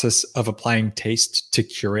process of applying taste to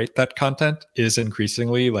curate that content is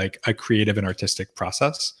increasingly like a creative and artistic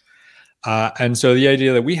process. And so the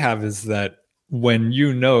idea that we have is that when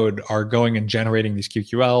you, Node, are going and generating these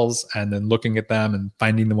QQLs and then looking at them and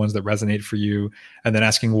finding the ones that resonate for you and then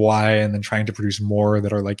asking why and then trying to produce more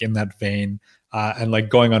that are like in that vein, and like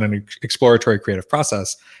going on an exploratory creative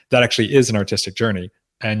process, that actually is an artistic journey.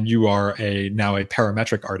 And you are now a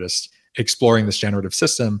parametric artist exploring this generative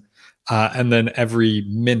system. And then every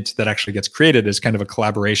mint that actually gets created is kind of a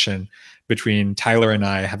collaboration between Tyler and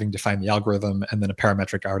I having defined the algorithm and then a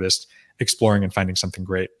parametric artist exploring and finding something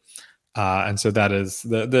great. And so that is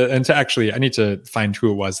and to actually, I need to find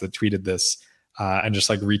who it was that tweeted this and just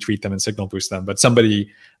like retweet them and signal boost them. But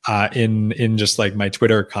somebody in just like my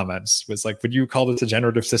Twitter comments was like, would you call this a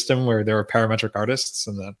generative system where there are parametric artists?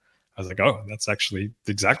 And then I was like, oh, that's actually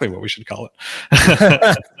exactly what we should call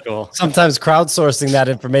it. Cool. Sometimes crowdsourcing that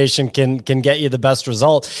information can get you the best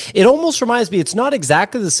result. It almost reminds me, it's not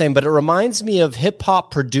exactly the same, but it reminds me of hip hop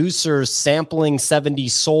producers sampling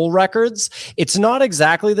 70s soul records. It's not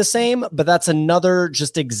exactly the same, but that's another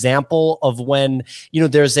just example of when, you know,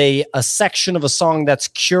 there's a section of a song that's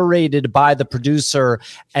curated by the producer,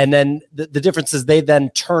 and then the difference is they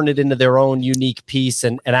then turn it into their own unique piece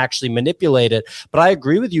and actually manipulate it. But I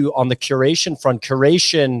agree with you on the curation front.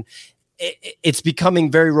 Curation, it's becoming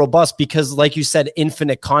very robust because, like you said,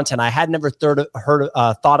 infinite content. I had never thought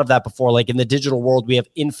of that before. Like in the digital world, we have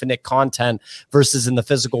infinite content versus in the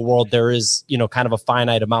physical world, there is, you know, kind of a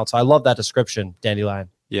finite amount. So I love that description, Dandelion.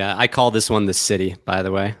 Yeah, I call this one the city, by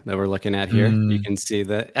the way, that we're looking at here. You can see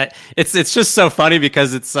that it's just so funny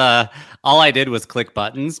because it's all I did was click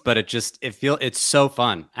buttons, but it's so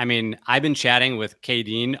fun. I mean, I've been chatting with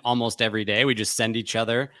Kadeen almost every day. We just send each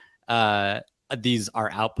other these are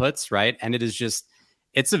outputs, right? And it is just,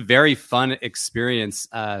 it's a very fun experience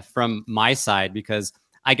from my side, because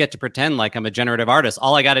I get to pretend like I'm a generative artist.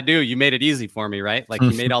 All I got to do, you made it easy for me, right? Like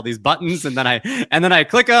you made all these buttons, and then I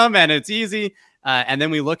click them, and it's easy. And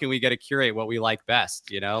then we look and we get to curate what we like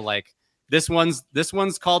best. Like this one's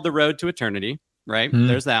called The Road to Eternity, right?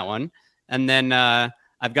 There's that one. And then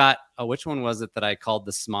I've got, which one was it that I called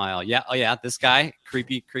The Smile? Yeah. Oh yeah. This guy,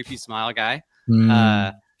 creepy smile guy.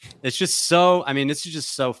 It's just so, this is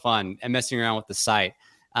just so fun and messing around with the site.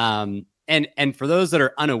 And for those that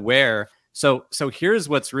are unaware, so here's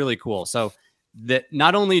what's really cool. So that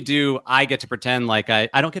not only do I get to pretend like I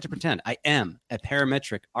don't get to pretend, I am a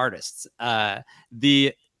parametric artist. If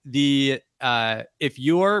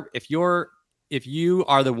you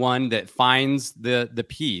are the one that finds the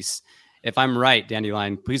piece, if I'm right,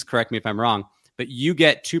 Dandelion, please correct me if I'm wrong, but you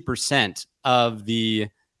get 2% of the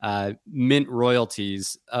mint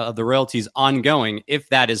royalties, of the royalties ongoing, if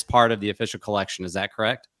that is part of the official collection. Is that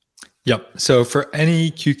correct? Yep. So for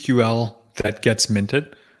any QQL that gets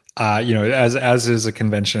minted, as is a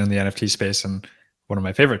convention in the NFT space, and one of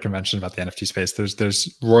my favorite conventions about the NFT space,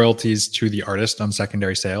 there's royalties to the artist on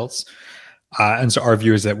secondary sales. And so our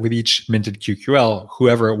view is that with each minted QQL,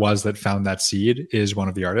 whoever it was that found that seed is one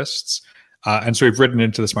of the artists. And so we've written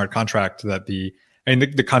into the smart contract that the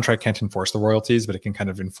contract can't enforce the royalties, but it can kind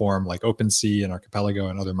of inform, like OpenSea and Archipelago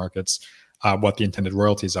and other markets, what the intended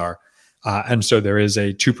royalties are. And so there is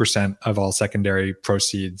a 2% of all secondary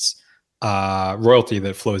proceeds royalty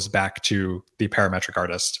that flows back to the parametric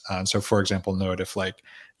artist. And so, for example, Node, if like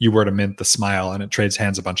you were to mint the Smile and it trades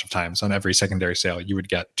hands a bunch of times on every secondary sale, you would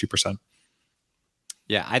get 2%.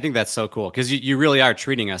 Yeah, I think that's so cool, because you really are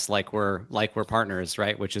treating us like we're partners,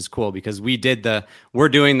 right? Which is cool, because we're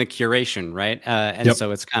doing the curation, right? And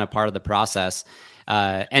so it's kind of part of the process.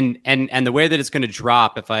 And the way that it's going to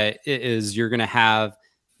drop, you're going to have,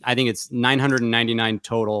 I think it's 999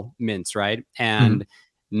 total mints, right? And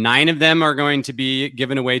 9 of them are going to be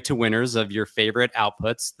given away to winners of your favorite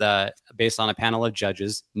outputs, based on a panel of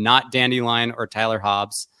judges, not Dandelion or Tyler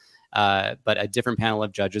Hobbs, but a different panel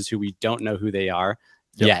of judges who we don't know who they are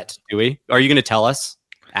yet. Do we? Are you going to tell us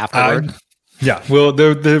afterward? Yeah, we'll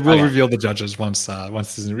reveal the judges once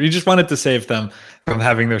this is. We just wanted to save them from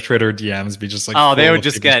having their Twitter DMs be just like, they would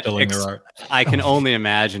just get their art. I can only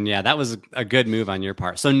imagine. Yeah, that was a good move on your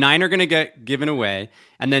part. So 9 are going to get given away,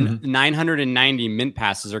 and then 990 mint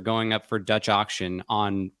passes are going up for Dutch auction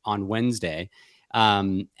on Wednesday.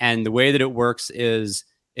 And the way that it works is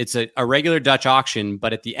it's a regular Dutch auction,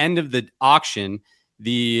 but at the end of the auction,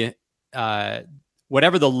 the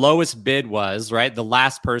whatever the lowest bid was, right, the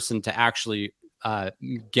last person to actually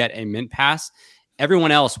get a mint pass,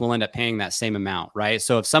 everyone else will end up paying that same amount, right?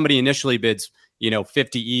 So if somebody initially bids,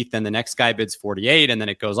 50 ETH, then the next guy bids 48, and then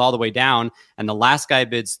it goes all the way down, and the last guy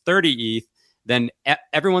bids 30 ETH, then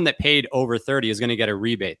everyone that paid over 30 is going to get a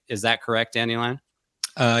rebate. Is that correct, Dandelion?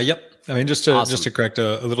 Yep. Just to correct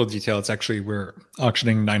a little detail, it's actually, we're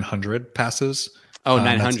auctioning 900 passes. Oh,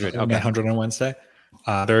 900. Okay. 900 on Wednesday.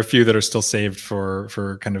 There are a few that are still saved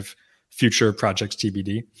for kind of future projects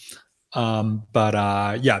TBD.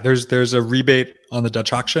 There's a rebate on the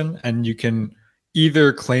Dutch auction, and you can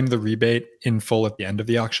either claim the rebate in full at the end of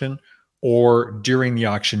the auction, or during the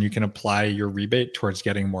auction, you can apply your rebate towards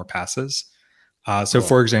getting more passes. Cool.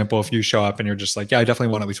 For example, if you show up and you're just like, yeah, I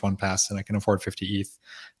definitely want at least one pass and I can afford 50 ETH.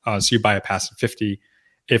 So you buy a pass at 50.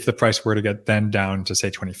 If the price were to get then down to say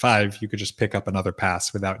 25, you could just pick up another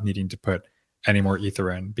pass without needing to put any more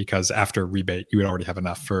ether in, because after rebate, you would already have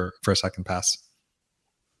enough for a second pass.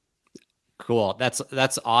 Cool. That's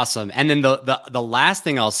awesome. And then the last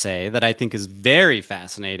thing I'll say that I think is very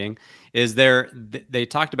fascinating is they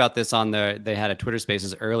talked about this they had a Twitter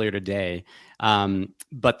Spaces earlier today.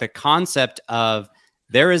 But the concept of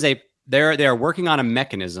they are working on a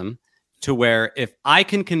mechanism to where if I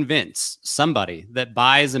can convince somebody that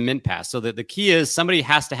buys a mint pass, so that the key is somebody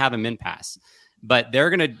has to have a mint pass, but they're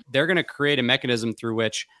gonna create a mechanism through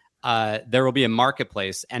which there will be a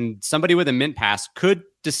marketplace, and somebody with a mint pass could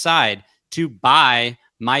decide to buy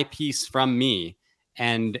my piece from me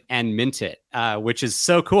and mint it, which is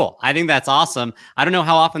so cool. I think that's awesome. I don't know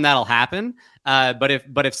how often that'll happen, but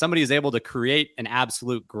if somebody is able to create an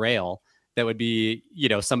absolute grail that would be,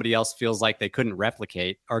 somebody else feels like they couldn't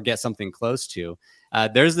replicate or get something close to,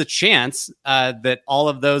 there's the chance that all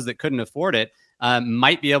of those that couldn't afford it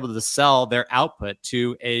might be able to sell their output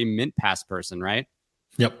to a mint pass person, right?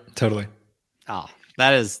 Yep, totally. Oh,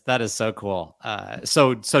 that is so cool.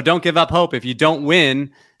 So don't give up hope if you don't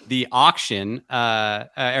win the auction,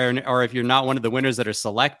 or if you're not one of the winners that are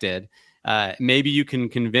selected. Maybe you can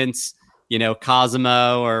convince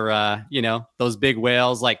Cosmo or, those big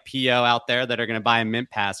whales like Pio out there that are going to buy a Mint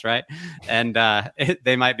Pass, right? And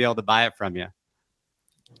they might be able to buy it from you.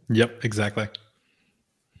 Yep, exactly.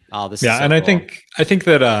 Oh, this yeah, is so and cool. I think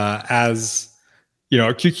that as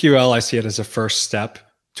QQL, I see it as a first step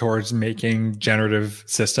towards making generative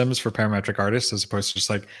systems for parametric artists, as opposed to just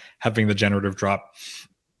like having the generative drop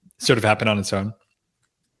sort of happen on its own.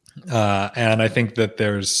 And I think that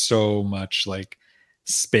there's so much like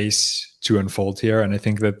space to unfold here. And I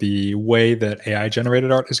think that the way that AI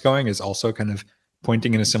generated art is going is also kind of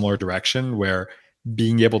pointing in a similar direction, where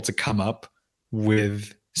being able to come up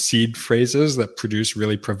with seed phrases that produce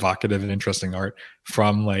really provocative and interesting art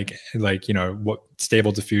from like what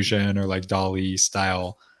Stable Diffusion or like DALL-E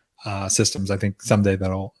style systems. I think someday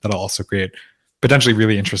that'll also create potentially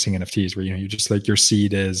really interesting NFTs where you just like your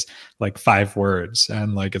seed is like 5 words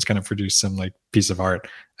and like it's going to produce some like piece of art,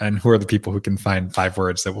 and who are the people who can find 5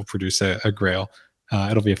 words that will produce a grail.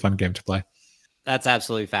 It'll be a fun game to play. That's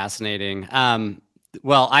absolutely fascinating.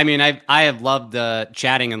 Well, I mean, I have loved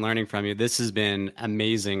chatting and learning from you. This has been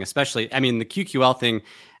amazing, especially, I mean, the QQL thing,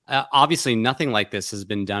 obviously nothing like this has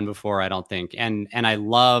been done before, I don't think. And I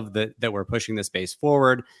love that we're pushing this space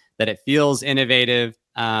forward, that it feels innovative,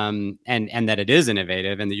 and that it is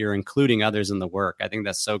innovative, and that you're including others in the work. I think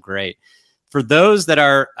that's so great. For those that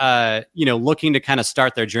are, looking to kind of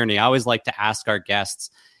start their journey, I always like to ask our guests,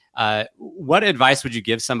 what advice would you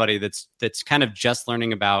give somebody that's kind of just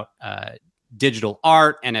learning about digital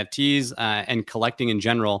art, NFTs, and collecting in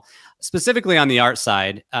general, specifically on the art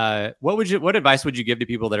side? What advice would you give to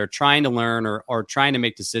people that are trying to learn or trying to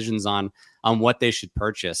make decisions on what they should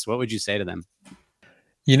purchase? What would you say to them?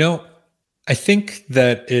 I think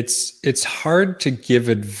that it's hard to give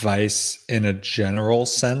advice in a general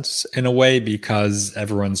sense in a way, because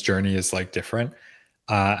everyone's journey is like different.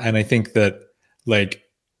 And I think that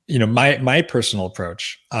my personal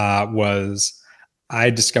approach was, I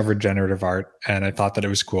discovered generative art and I thought that it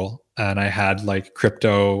was cool. And I had like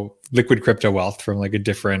liquid crypto wealth from like a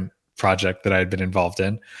different project that I had been involved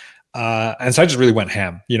in. And so I just really went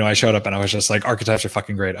ham. I showed up and I was just like, archetypes are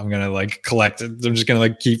fucking great. I'm going to like collect. I'm just going to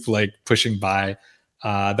like keep like pushing by.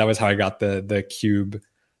 That was how I got the cube.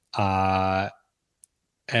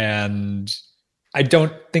 And I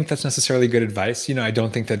don't think that's necessarily good advice. I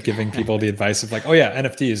don't think that giving people the advice of like, oh yeah,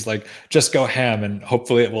 NFTs, like just go ham and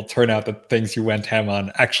hopefully it will turn out that things you went ham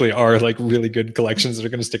on actually are like really good collections that are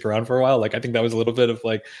going to stick around for a while. Like, I think that was a little bit of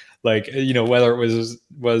like, whether it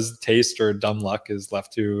was taste or dumb luck is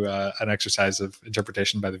left to an exercise of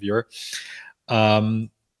interpretation by the viewer.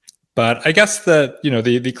 But I guess that,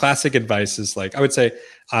 the classic advice is like, I would say,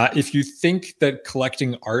 if you think that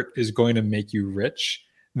collecting art is going to make you rich,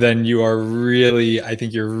 then you're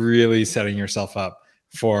really setting yourself up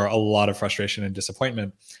for a lot of frustration and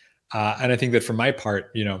disappointment. And I think that for my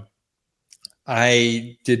part,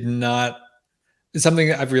 I did not, it's something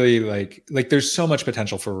that I've really like there's so much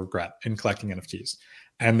potential for regret in collecting NFTs.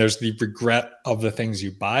 And there's the regret of the things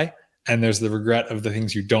you buy, and there's the regret of the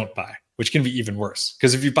things you don't buy, which can be even worse.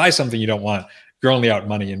 Because if you buy something you don't want, you're only out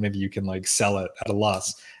money, and maybe you can like sell it at a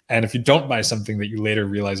loss. And if you don't buy something that you later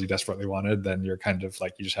realize you desperately wanted, then you're kind of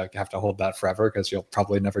like, you just have to hold that forever because you'll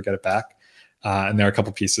probably never get it back. And there are a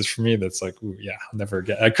couple pieces for me that's like, ooh, yeah,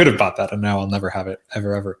 I could have bought that and now I'll never have it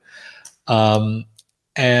ever. Those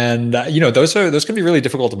can be really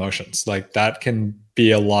difficult emotions. Like that can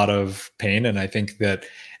be a lot of pain. And I think that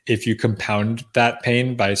if you compound that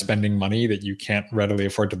pain by spending money that you can't readily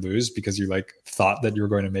afford to lose because you like thought that you were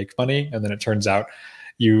going to make money, and then it turns out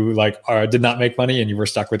you did not make money and you were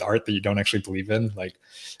stuck with art that you don't actually believe in, like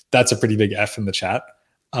that's a pretty big F in the chat.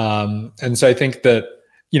 And so I think that,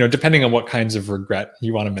 depending on what kinds of regret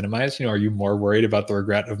you want to minimize, are you more worried about the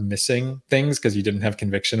regret of missing things because you didn't have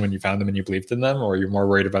conviction when you found them and you believed in them? Or you're more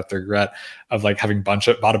worried about the regret of like having bought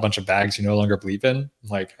a bunch of bags you no longer believe in?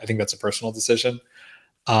 Like, I think that's a personal decision.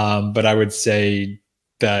 But I would say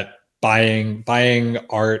that buying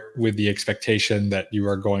art with the expectation that you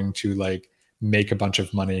are going to like make a bunch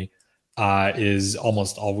of money is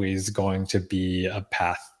almost always going to be a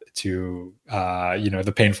path to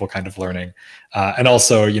the painful kind of learning. And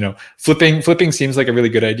also, flipping seems like a really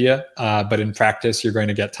good idea, but in practice you're going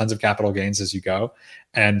to get tons of capital gains as you go,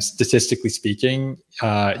 and statistically speaking,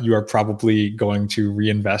 you are probably going to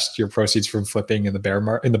reinvest your proceeds from flipping in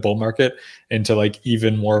the bull market into like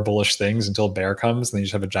even more bullish things until bear comes, and then you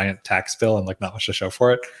just have a giant tax bill and like not much to show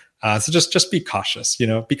for it. So just be cautious,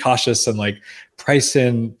 be cautious and like price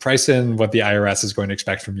in what the IRS is going to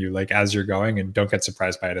expect from you, like as you're going, and don't get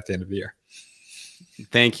surprised by it at the end of the year.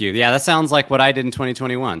 Thank you. Yeah, that sounds like what I did in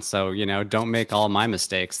 2021. So, don't make all my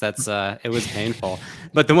mistakes. That's it was painful.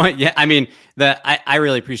 But the one, yeah, I mean, I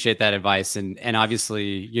really appreciate that advice. And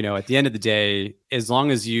obviously, at the end of the day, as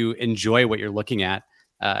long as you enjoy what you're looking at,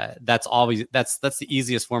 that's the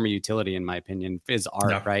easiest form of utility, in my opinion, is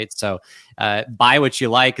art, right? So buy what you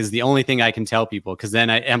like is the only thing I can tell people, because then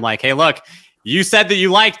I am like, hey, look, you said that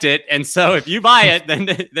you liked it. And so if you buy it, then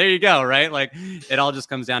there you go, right? Like, it all just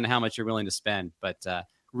comes down to how much you're willing to spend. But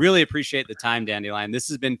really appreciate the time, Dandelion. This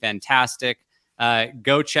has been fantastic.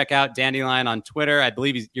 Go check out Dandelion on Twitter. I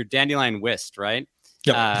believe you're Dandelion Wist, right?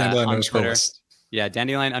 Yep, Dandelion_Wist. Yeah,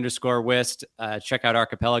 Dandelion_Wist. Check out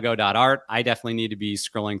archipelago.art. I definitely need to be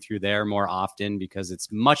scrolling through there more often, because it's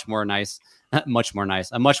a much more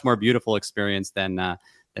beautiful experience than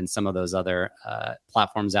some of those other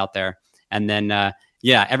platforms out there. And then,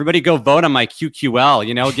 everybody go vote on my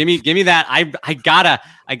QQL. Give me that. I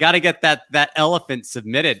gotta get that elephant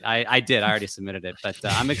submitted. I did. I already submitted it, but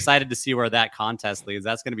I'm excited to see where that contest leads.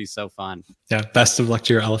 That's going to be so fun. Yeah. Best of luck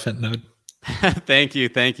to your elephant node. Thank you.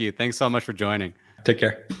 Thanks so much for joining. Take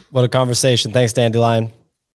care. What a conversation. Thanks, Dandelion.